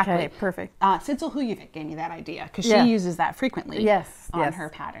 Yes, exactly. Okay, perfect. Sidsel Huyavik gave me that idea because she uses that frequently on her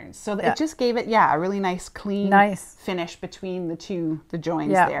patterns. So it just gave it, a really nice, clean finish between the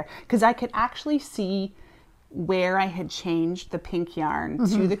joins there. Because I could actually see where I had changed the pink yarn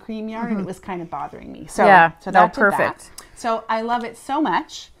to the cream yarn, and it was kind of bothering me. So, that's perfect. So I love it so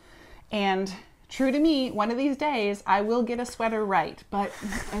much. And true to me, one of these days I will get a sweater right. But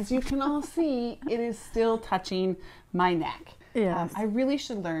as you can all see, it is still touching my neck. Yes. I really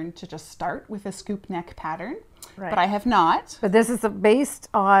should learn to just start with a scoop neck pattern, but I have not. But this is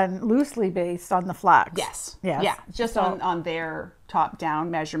loosely based on the flax. Yes. Yeah, just on their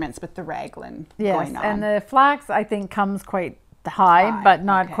top-down measurements with the raglan going on. And the flax, I think, comes quite high, but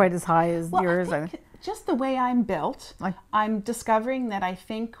not quite as high as yours. just the way I'm built, I'm discovering that I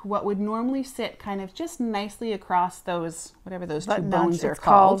think what would normally sit kind of just nicely across those, whatever those two bones are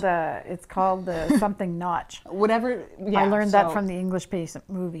called. It's called the something notch. Whatever. Yeah, I learned that from the English Patient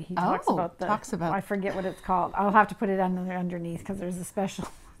movie. He talks about I forget what it's called. I'll have to put it underneath because there's a special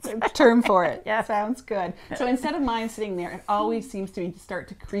term for it. Yeah, sounds good. So instead of mine sitting there, it always seems to start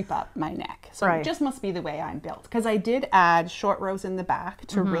to creep up my neck. So it just must be the way I'm built, because I did add short rows in the back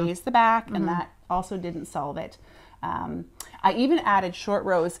to raise the back, and that also didn't solve it. I even added short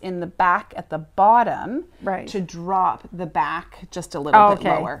rows in the back at the bottom to drop the back just a little bit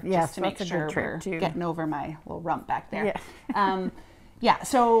lower, just to make sure we're getting over my little rump back there. Yeah,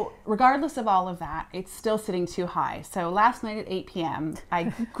 so regardless of all of that, it's still sitting too high. So last night at 8 p.m.,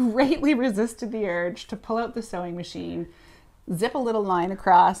 I greatly resisted the urge to pull out the sewing machine, zip a little line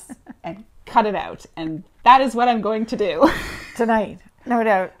across, and cut it out. And that is what I'm going to do. Tonight. No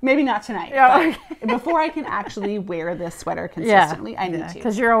doubt. Maybe not tonight, but before I can actually wear this sweater consistently, I need to.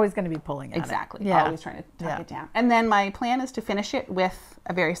 Because you're always going to be pulling at it. Exactly. Always trying to tuck it down. And then my plan is to finish it with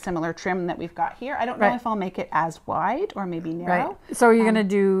a very similar trim that we've got here. I don't know if I'll make it as wide or maybe narrow. So are you going to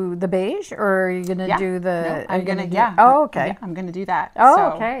do the beige, or are you going to do the... No, I'm going to, I'm going to do that.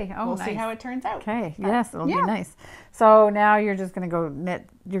 Oh, okay. Oh, we'll see how it turns out. Okay. Yes, it'll be nice. So now you're just going to go knit,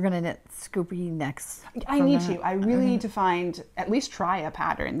 you're going to knit scoopy necks. I need to. I really need to find, at least try a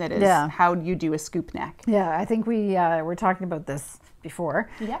pattern that is how you do a scoop neck. Yeah, I think we were talking about this before.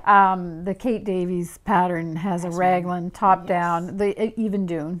 The Kate Davies pattern has a raglan top down, the even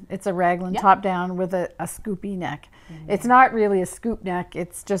dune. It's a raglan top down with a scoopy neck. It's not really a scoop neck,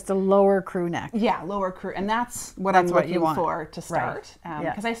 it's just a lower crew neck. Yeah, lower crew, and that's what I'm looking for to start.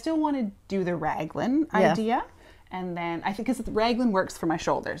 Because I still want to do the raglan idea. And then I think because the raglan works for my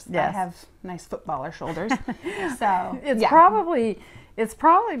shoulders. I have nice footballer shoulders. So it's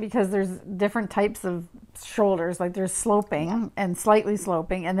probably because there's different types of shoulders. Like there's sloping and slightly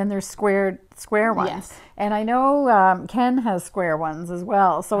sloping, and then there's square ones. And I know Ken has square ones as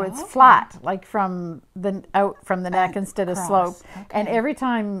well. So it's flat, like from the neck instead of slope. And every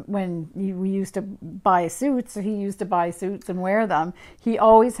time when we used to buy suits, or he used to buy suits and wear them, he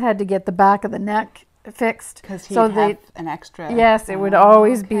always had to get the back of the neck fixed, because he have an extra. Yes, it would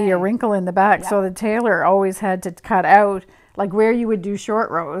always be a wrinkle in the back. So the tailor always had to cut out, like where you would do short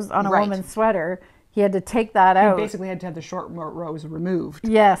rows on a woman's sweater, he had to take that out. He basically had to have the short rows removed.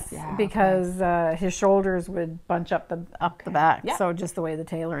 Yes, because his shoulders would bunch up the back. So just the way the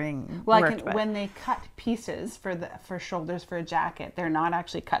tailoring worked. When they cut pieces for shoulders for a jacket, they're not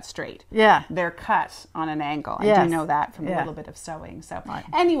actually cut straight. They're cut on an angle. I do know that from a little bit of sewing. So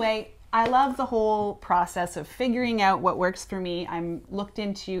anyway, I love the whole process of figuring out what works for me. I'm looked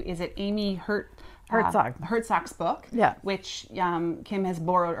into, is it Amy Herzog's book, which Kim has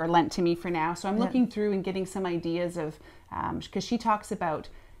borrowed or lent to me for now. So I'm looking through and getting some ideas of, because she talks about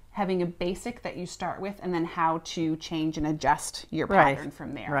having a basic that you start with, and then how to change and adjust your pattern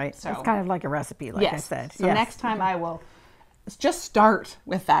from there. So it's kind of like a recipe, like I said. So next time I will just start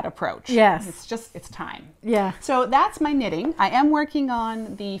with that approach. It's time. So that's my knitting. I am working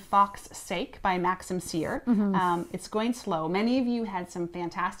on the Fox Sake by Maxim Cyr. It's going slow. Many of you had some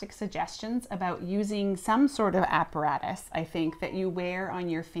fantastic suggestions about using some sort of apparatus, I think, that you wear on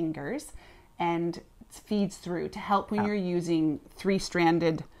your fingers and feeds through to help when you're using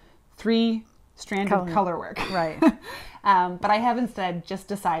three-stranded color work. But I have instead just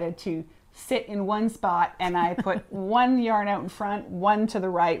decided to sit in one spot, and I put one yarn out in front, one to the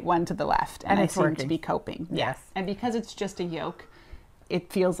right, one to the left, and I seem to be coping. And because it's just a yoke,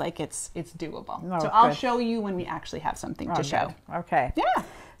 it feels like it's doable. So I'll show you when we actually have something to show.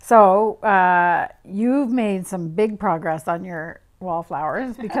 So you've made some big progress on your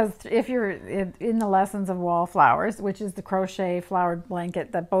Wallflowers, because if you're in the lessons of Wallflowers, which is the crochet flowered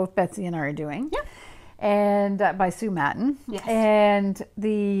blanket that both Betsy and I are doing, and by Sue Matten. And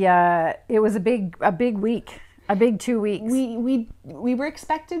it was a big week, a big 2 weeks. We were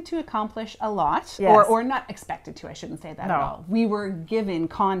expected to accomplish a lot, or not expected to. I shouldn't say that at all. We were given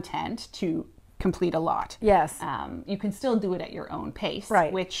content to complete a lot. You can still do it at your own pace,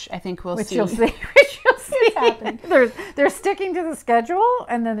 which I think we'll see. You'll see. There's sticking to the schedule,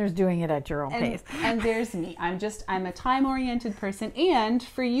 and then there's doing it at your own pace. And there's me. I'm a time-oriented person, and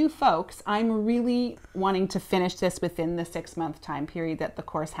for you folks, I'm really wanting to finish this within the 6-month time period that the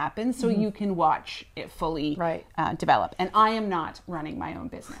course happens, so you can watch it fully develop. And I am not running my own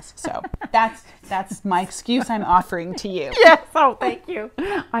business, so that's my excuse I'm offering to you. Oh, thank you.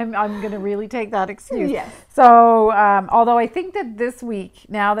 I'm going to really take that excuse. So, although I think that this week,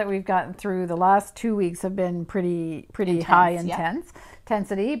 now that we've gotten through, the last 2 weeks have been pretty intense, high intense.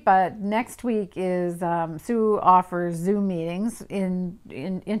 intensity, but next week is Sue offers Zoom meetings in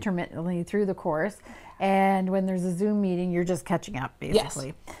intermittently through the course, and when there's a Zoom meeting, you're just catching up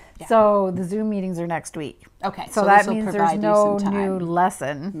basically. Yes. Yeah. So the Zoom meetings are next week. Okay. So that means there's no new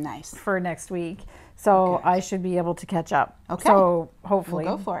lesson for next week. So I should be able to catch up. Okay. So hopefully.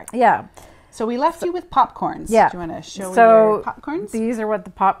 We'll go for it. Yeah. So we left you with popcorns. Yeah. Do you want to show your popcorns? These are what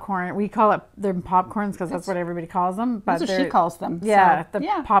the popcorn, we call it, they're popcorns because that's what everybody calls them. But that's what she calls them. Yeah,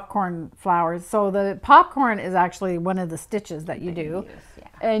 so, popcorn flowers. So the popcorn is actually one of the stitches that you do.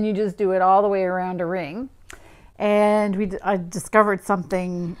 And you just do it all the way around a ring. And I discovered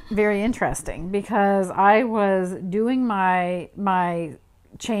something very interesting because I was doing my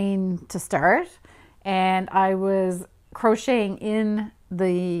chain to start, and I was crocheting in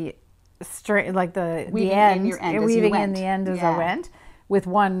the string, like the end, weaving in the end as I went with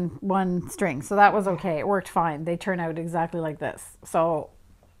one string. So that was okay. It worked fine. They turn out exactly like this. So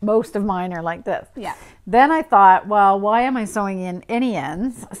most of mine are like this. Yeah. Then I thought, well, why am I sewing in any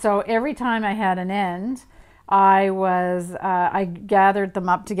ends? So every time I had an end, I gathered them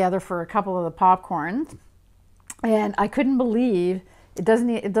up together for a couple of the popcorns, and I couldn't believe it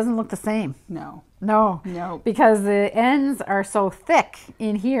doesn't look the same. No. Because the ends are so thick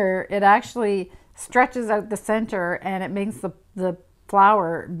in here, it actually stretches out the center and it makes the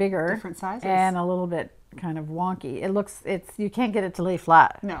flower bigger. Different sizes. And a little bit kind of wonky. You can't get it to lay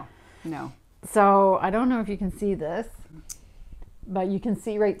flat. No. So I don't know if you can see this, but you can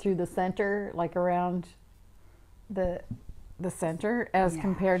see right through the center, like around the center, as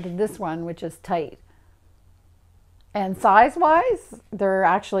compared to this one, which is tight. And size-wise, they're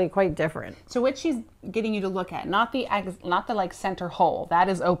actually quite different. So what she's getting you to look at, not the like center hole, that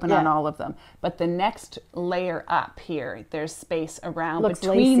is open on all of them, but the next layer up here, there's space around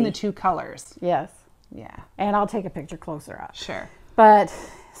between the two colors. Yes. Yeah. And I'll take a picture closer up. Sure. But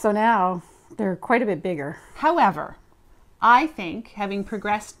so now they're quite a bit bigger. However, I think, having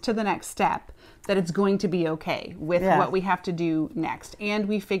progressed to the next step, that it's going to be okay with what we have to do next. And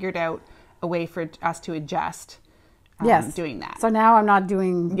we figured out a way for us to adjust doing that. So now I'm not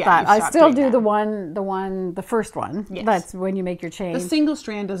doing that. I still do the first one. Yes. That's when you make your chain. The single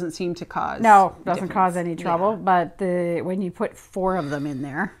strand doesn't seem to cause doesn't cause any trouble. Yeah. But when you put 4 of them in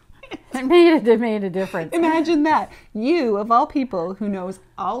there, it made a difference. Imagine that. You, of all people, who knows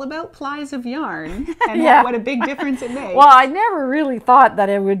all about plies of yarn and what a big difference it makes. Well, I never really thought that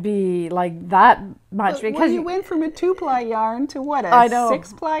it would be like that much. Because you went from a 2-ply yarn to what, a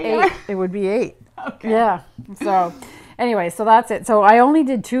 6-ply yarn? 8. It would be 8. Okay. Yeah. So anyway, so that's it. So I only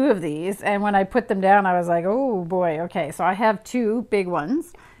did 2 of these, and when I put them down, I was like, oh boy, okay. So I have 2 big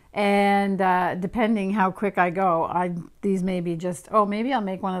ones, and depending how quick I go, these may be maybe I'll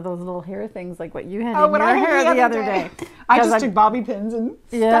make one of those little hair things like what you had in your hair the other day. I just took bobby pins and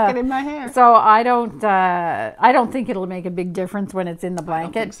stuck it in my hair. So I don't think it'll make a big difference when it's in the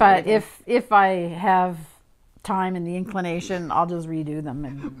blanket, but if I have time and the inclination, I'll just redo them.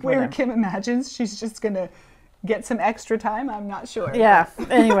 And where Kim imagines she's just gonna get some extra time, I'm not sure. Yeah.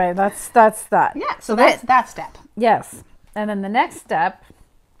 Anyway, that's that. Yeah. So that's that step. Yes. And then the next step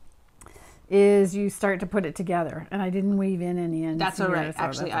is you start to put it together, and I didn't weave in any ends. That's all right.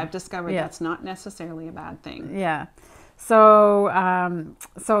 Actually, I've discovered that's not necessarily a bad thing. Yeah. So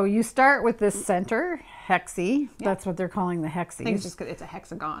so you start with this center hexie. That's what they're calling the hexies. I think it's a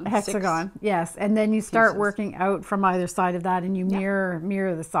hexagon. A hexagon, yes. And then you start working out from either side of that, and you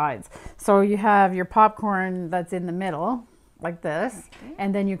mirror the sides. So you have your popcorn that's in the middle, like this,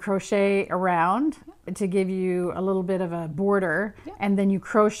 and then you crochet around to give you a little bit of a border, and then you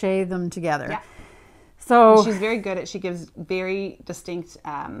crochet them together. Yeah. So she's very good at. She gives very distinct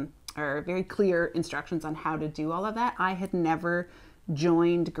or very clear instructions on how to do all of that. I had never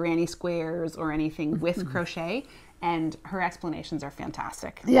joined granny squares or anything with crochet, and her explanations are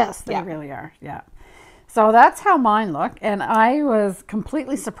fantastic. Yes, they really are. Yeah. So that's how mine look, and I was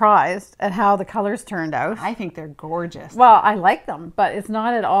completely surprised at how the colors turned out. I think they're gorgeous. Well, I like them, but it's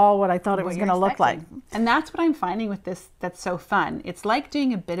not at all what I thought it was going to look like. And that's what I'm finding with this that's so fun. It's like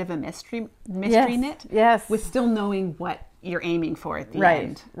doing a bit of a mystery knit with still knowing what you're aiming for at the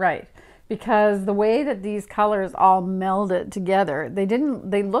end. Right. Because the way that these colors all melded together,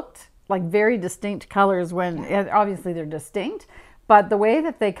 they looked like very distinct colors when obviously they're distinct, but the way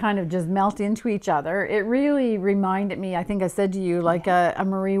that they kind of just melt into each other, it really reminded me, I think I said to you, like a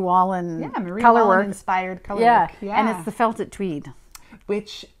Marie Wallin color work. Inspired color work. Yeah, and it's the felted tweed.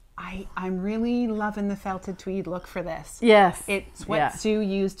 Which I'm really loving the felted tweed look for this. Yes. It's what Sue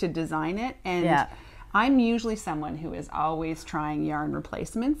used to design it, and I'm usually someone who is always trying yarn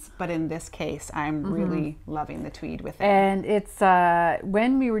replacements, but in this case, I'm really loving the tweed with it. And it's,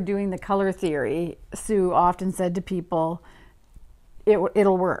 when we were doing the color theory, Sue often said to people,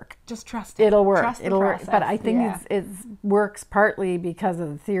 it'll work. Just trust it. It'll work. Trust it'll work. But I think it works partly because of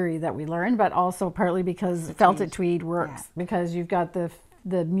the theory that we learned, but also partly because felted tweed works, because you've got the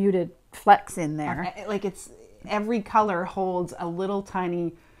muted flex in there. Like every color holds a little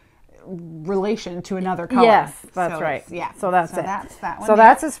tiny relation to another color. Yes, that's right. Yeah. So that's it. That's that one. So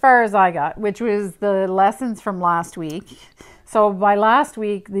that's as far as I got, which was the lessons from last week. So by last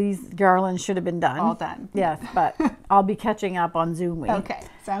week, these garlands should have been done. All done. Yes, but I'll be catching up on Zoom week. Okay,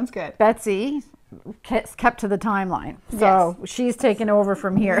 sounds good. Betsy kept to the timeline. So she's taken over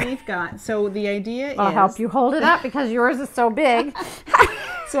from here. We've got, so the idea I'll help you hold it up because yours is so big.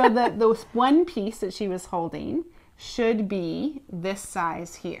 So the one piece that she was holding should be this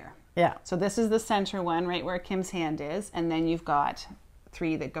size here. Yeah. So this is the center one right where Kim's hand is, and then you've got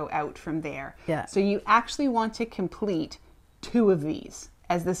 3 that go out from there. Yeah. So you actually want to complete 2 of these,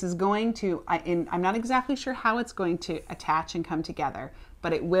 as this is going to, I'm not exactly sure how it's going to attach and come together,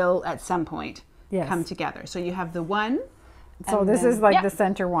 but it will at some point come together. So you have the one. So this is like the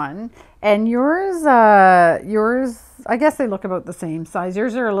center one, and yours, I guess they look about the same size.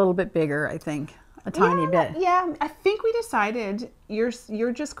 Yours are a little bit bigger, I think, a tiny bit. Yeah, I think we decided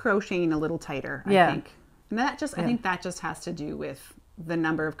you're just crocheting a little tighter. I think, and that just I think that just has to do with the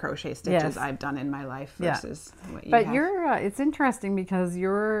number of crochet stitches I've done in my life versus what you have. But it's interesting because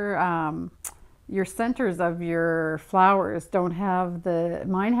your centers of your flowers don't have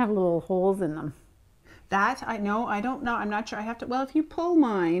mine have little holes in them. That I know, I don't know, I'm not sure. I have to, well, if you pull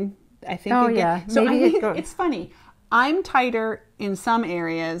mine, I think so maybe it's funny. I'm tighter in some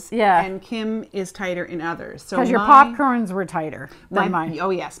areas, and Kim is tighter in others. So because your popcorns were tighter than mine. Oh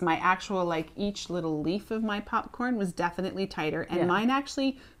yes, my actual, like, each little leaf of my popcorn was definitely tighter, and mine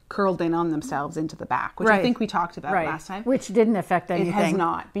actually curled in on themselves into the back, which I think we talked about last time. Which didn't affect anything. It has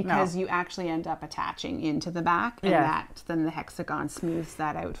not, because you actually end up attaching into the back, and then the hexagon smooths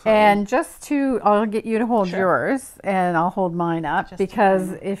that out for you. And I'll get you to hold yours, and I'll hold mine up,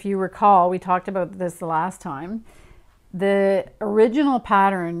 because if you recall, we talked about this the last time. The original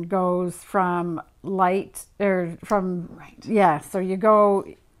pattern goes from light, or from so you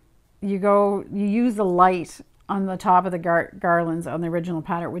use the light on the top of the garlands on the original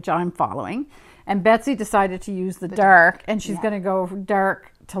pattern, which I'm following, and Betsy decided to use the dark, and she's going to go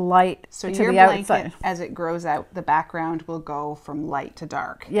dark to light, so to your the blanket, outside. As it grows out, the background will go from light to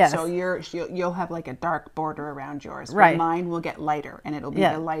dark. Yes. So you'll have like a dark border around yours. Right. Mine will get lighter, and it'll be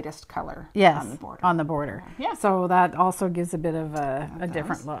the lightest color on the border. On the border. Yeah. So that also gives a bit of a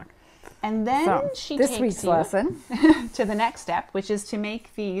different look. And then she takes this week's lesson to the next step, which is to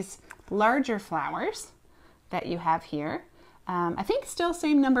make these larger flowers that you have here. I think still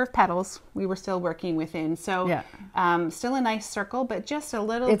same number of petals we were still working within. So still a nice circle, but just a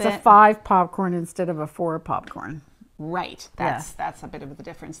little bit. It's a 5 popcorn instead of a 4 popcorn. Right. That's a bit of the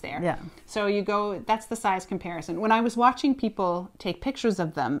difference there. Yeah. So you go, that's the size comparison. When I was watching people take pictures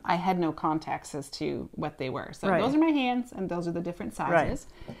of them, I had no context as to what they were. So those are my hands, and those are the different sizes.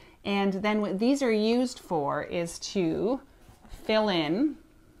 Right. And then what these are used for is to fill in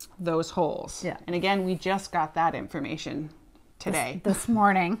those holes. Yeah. And again, we just got that information today. This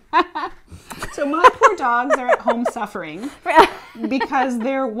morning. So my poor dogs are at home suffering because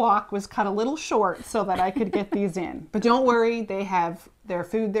their walk was cut a little short so that I could get these in. But don't worry, they have their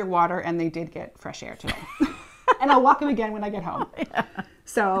food, their water, and they did get fresh air today. And I'll walk them again when I get home.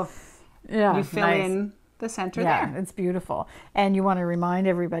 So you fill in the center there. It's beautiful. And you want to remind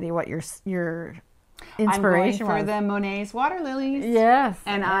everybody what your inspiration I'm going for the Monet's water lilies. Yes.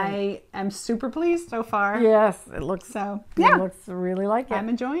 And I am super pleased so far. Yes. It looks it looks really like it. I'm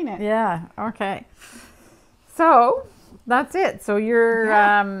enjoying it. Yeah. Okay. So that's it. So you're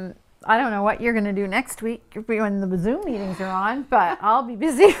I don't know what you're going to do next week when the Zoom meetings are on, but I'll be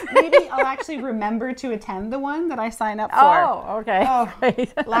busy. Maybe I'll actually remember to attend the one that I sign up for. Oh, okay. Oh,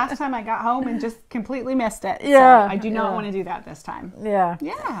 great. Last time I got home and just completely missed it. Yeah. So I do not want to do that this time. Yeah.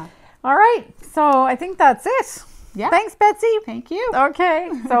 Yeah. All right. So I think that's it. Yeah. Thanks, Betsy. Thank you. Okay.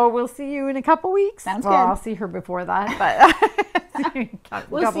 So we'll see you in a couple weeks. Sounds good. I'll see her before that,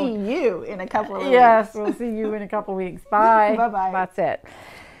 but we'll see you in a couple of weeks. Yes, we'll see you in a couple of weeks. Bye. Bye-bye. That's it.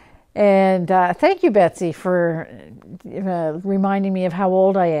 And thank you, Betsy, for reminding me of how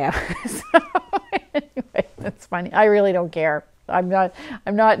old I am. So, anyway, that's funny. I really don't care. I'm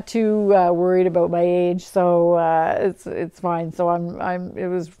not too worried about my age, so it's fine. So it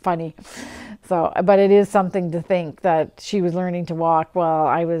was funny. So, but it is something to think that she was learning to walk while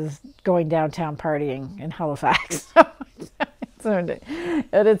I was going downtown partying in Halifax. And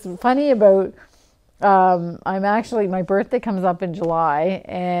it's funny about, I'm actually, my birthday comes up in July,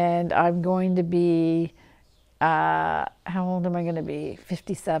 and I'm going to be, how old am I going to be?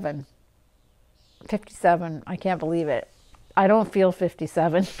 57. 57. I can't believe it. I don't feel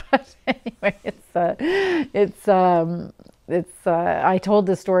 57, but anyway, I told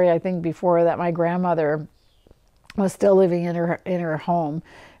this story, I think, before, that my grandmother was still living in her home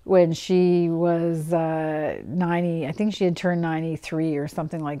when she was 90. I think she had turned 93 or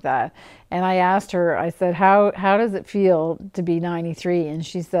something like that. And I asked her, I said, how does it feel to be 93? And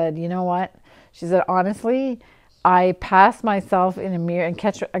she said, you know what? She said, honestly, I pass myself in a mirror and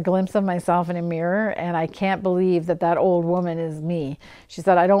catch a glimpse of myself in a mirror, and I can't believe that old woman is me. She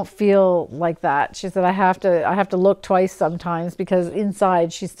said, I don't feel like that. She said, I have to look twice sometimes, because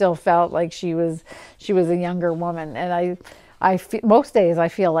inside she still felt like she was a younger woman. And I feel, most days I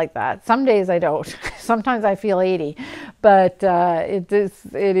feel like that. Some days I don't. Sometimes I feel 80, but it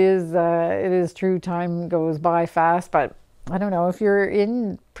is true. Time goes by fast, but I don't know, if you're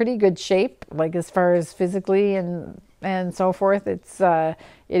in pretty good shape, like as far as physically and so forth, it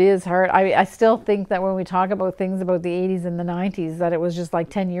is hard. I still think that when we talk about things about the 80s and the 90s, that it was just like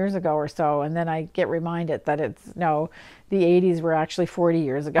 10 years ago or so, and then I get reminded that the 80s were actually 40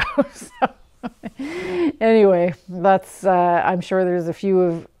 years ago. So anyway, that's I'm sure there's a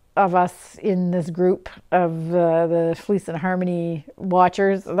few of us in this group of the Fleece and Harmony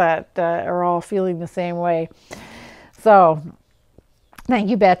watchers that are all feeling the same way. So thank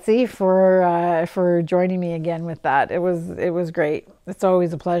you, Betsy, for joining me again with that. It was great. It's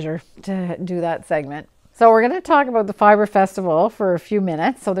always a pleasure to do that segment. So we're going to talk about the Fiber Festival for a few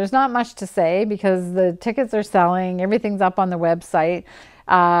minutes. So there's not much to say because the tickets are selling. Everything's up on the website.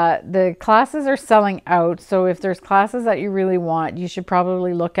 The classes are selling out. So if there's classes that you really want, you should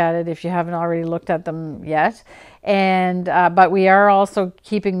probably look at it if you haven't already looked at them yet. And but we are also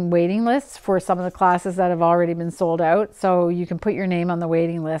keeping waiting lists for some of the classes that have already been sold out. So you can put your name on the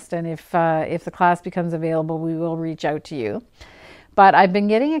waiting list, and if the class becomes available, we will reach out to you. But I've been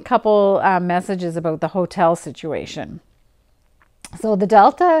getting a couple messages about the hotel situation. So the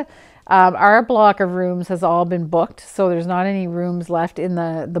Delta, our block of rooms has all been booked, so there's not any rooms left in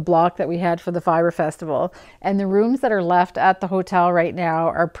the block that we had for the Fiber Festival. And the rooms that are left at the hotel right now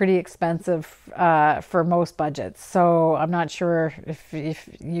are pretty expensive for most budgets. So I'm not sure if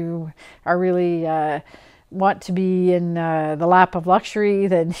you are really want to be in the lap of luxury,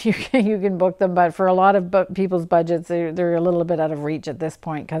 then you can book them. But for a lot of people's budgets, they're a little bit out of reach at this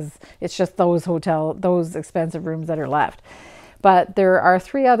point, because it's just those expensive rooms that are left. But there are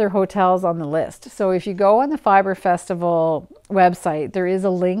 3 other hotels on the list. So if you go on the Fiber Festival website, there is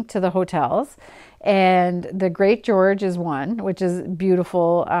a link to the hotels. And the Great George is one, which is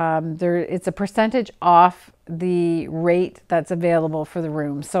beautiful. It's a percentage off the rate that's available for the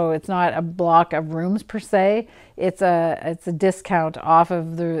room. So it's not a block of rooms per se. It's a discount off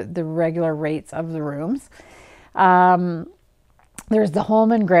of the regular rates of the rooms. There's the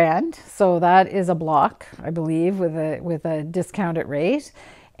Holman Grand, so that is a block, I believe, with a discounted rate.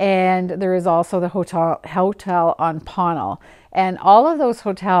 And there is also the hotel on Pownal. And all of those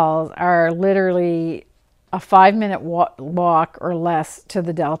hotels are literally a 5-minute walk or less to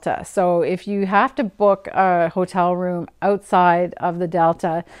the Delta. So if you have to book a hotel room outside of the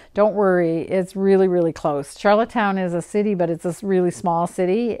Delta, don't worry, it's really, really close. Charlottetown is a city, but it's a really small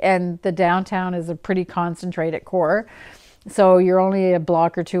city, and the downtown is a pretty concentrated core. So you're only a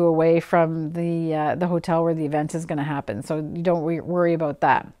block or 2 away from the hotel where the event is going to happen. So you don't worry about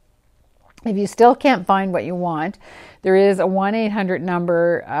that. If you still can't find what you want, there is a 1-800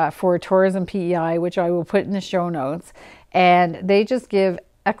 number for Tourism PEI, which I will put in the show notes. And they just give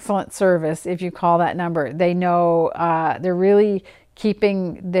excellent service if you call that number. They know they're really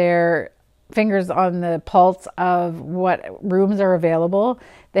keeping their fingers on the pulse of what rooms are available.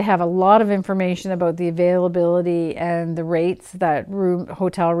 They have a lot of information about the availability and the rates that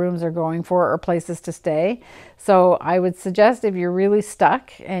hotel rooms are going for, or places to stay. So I would suggest, if you're really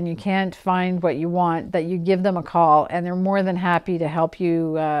stuck and you can't find what you want, that you give them a call, and they're more than happy to help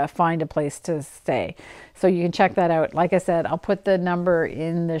you find a place to stay. So you can check that out. Like I said, I'll put the number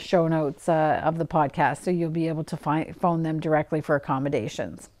in the show notes of the podcast, so you'll be able to phone them directly for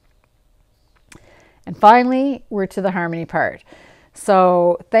accommodations. And finally, we're to the Harmony part.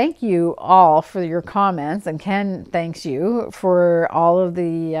 So thank you all for your comments, and Ken thanks you for all of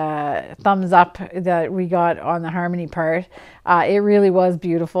the thumbs up that we got on the Harmony part. It really was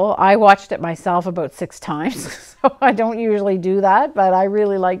beautiful. I watched it myself about 6 times, so I don't usually do that, but I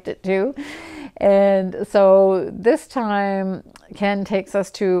really liked it too. And so this time Ken takes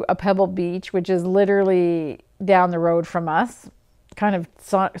us to a pebble beach, which is literally down the road from us, kind of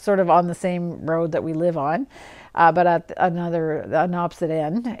sort of on the same road that we live on, but at an opposite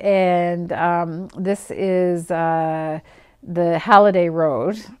end. And this is the Halliday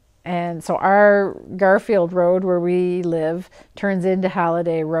Road. And so our Garfield Road, where we live, turns into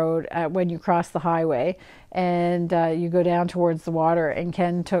Halliday Road when you cross the highway, and you go down towards the water. And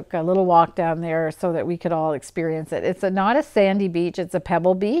Ken took a little walk down there so that we could all experience it. It's not a sandy beach, it's a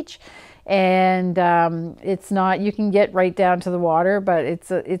pebble beach. And it's not, you can get right down to the water, but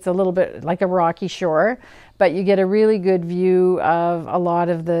it's a little bit like a rocky shore. But you get a really good view of a lot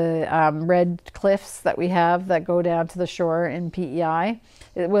of the red cliffs that we have that go down to the shore in PEI.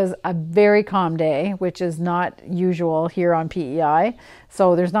 It was a very calm day, which is not usual here on PEI.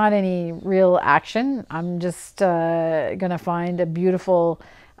 So there's not any real action. I'm just going to find a beautiful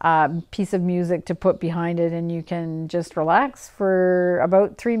piece of music to put behind it, and you can just relax for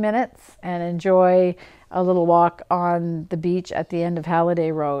about 3 minutes and enjoy a little walk on the beach at the end of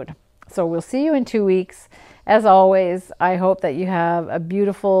Halliday Road. So we'll see you in 2 weeks. As always, I hope that you have a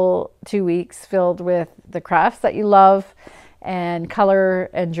beautiful 2 weeks filled with the crafts that you love and color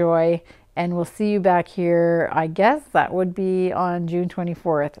and joy. And we'll see you back here, I guess that would be on June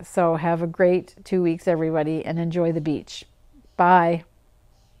 24th. So have a great 2 weeks, everybody, and enjoy the beach. Bye.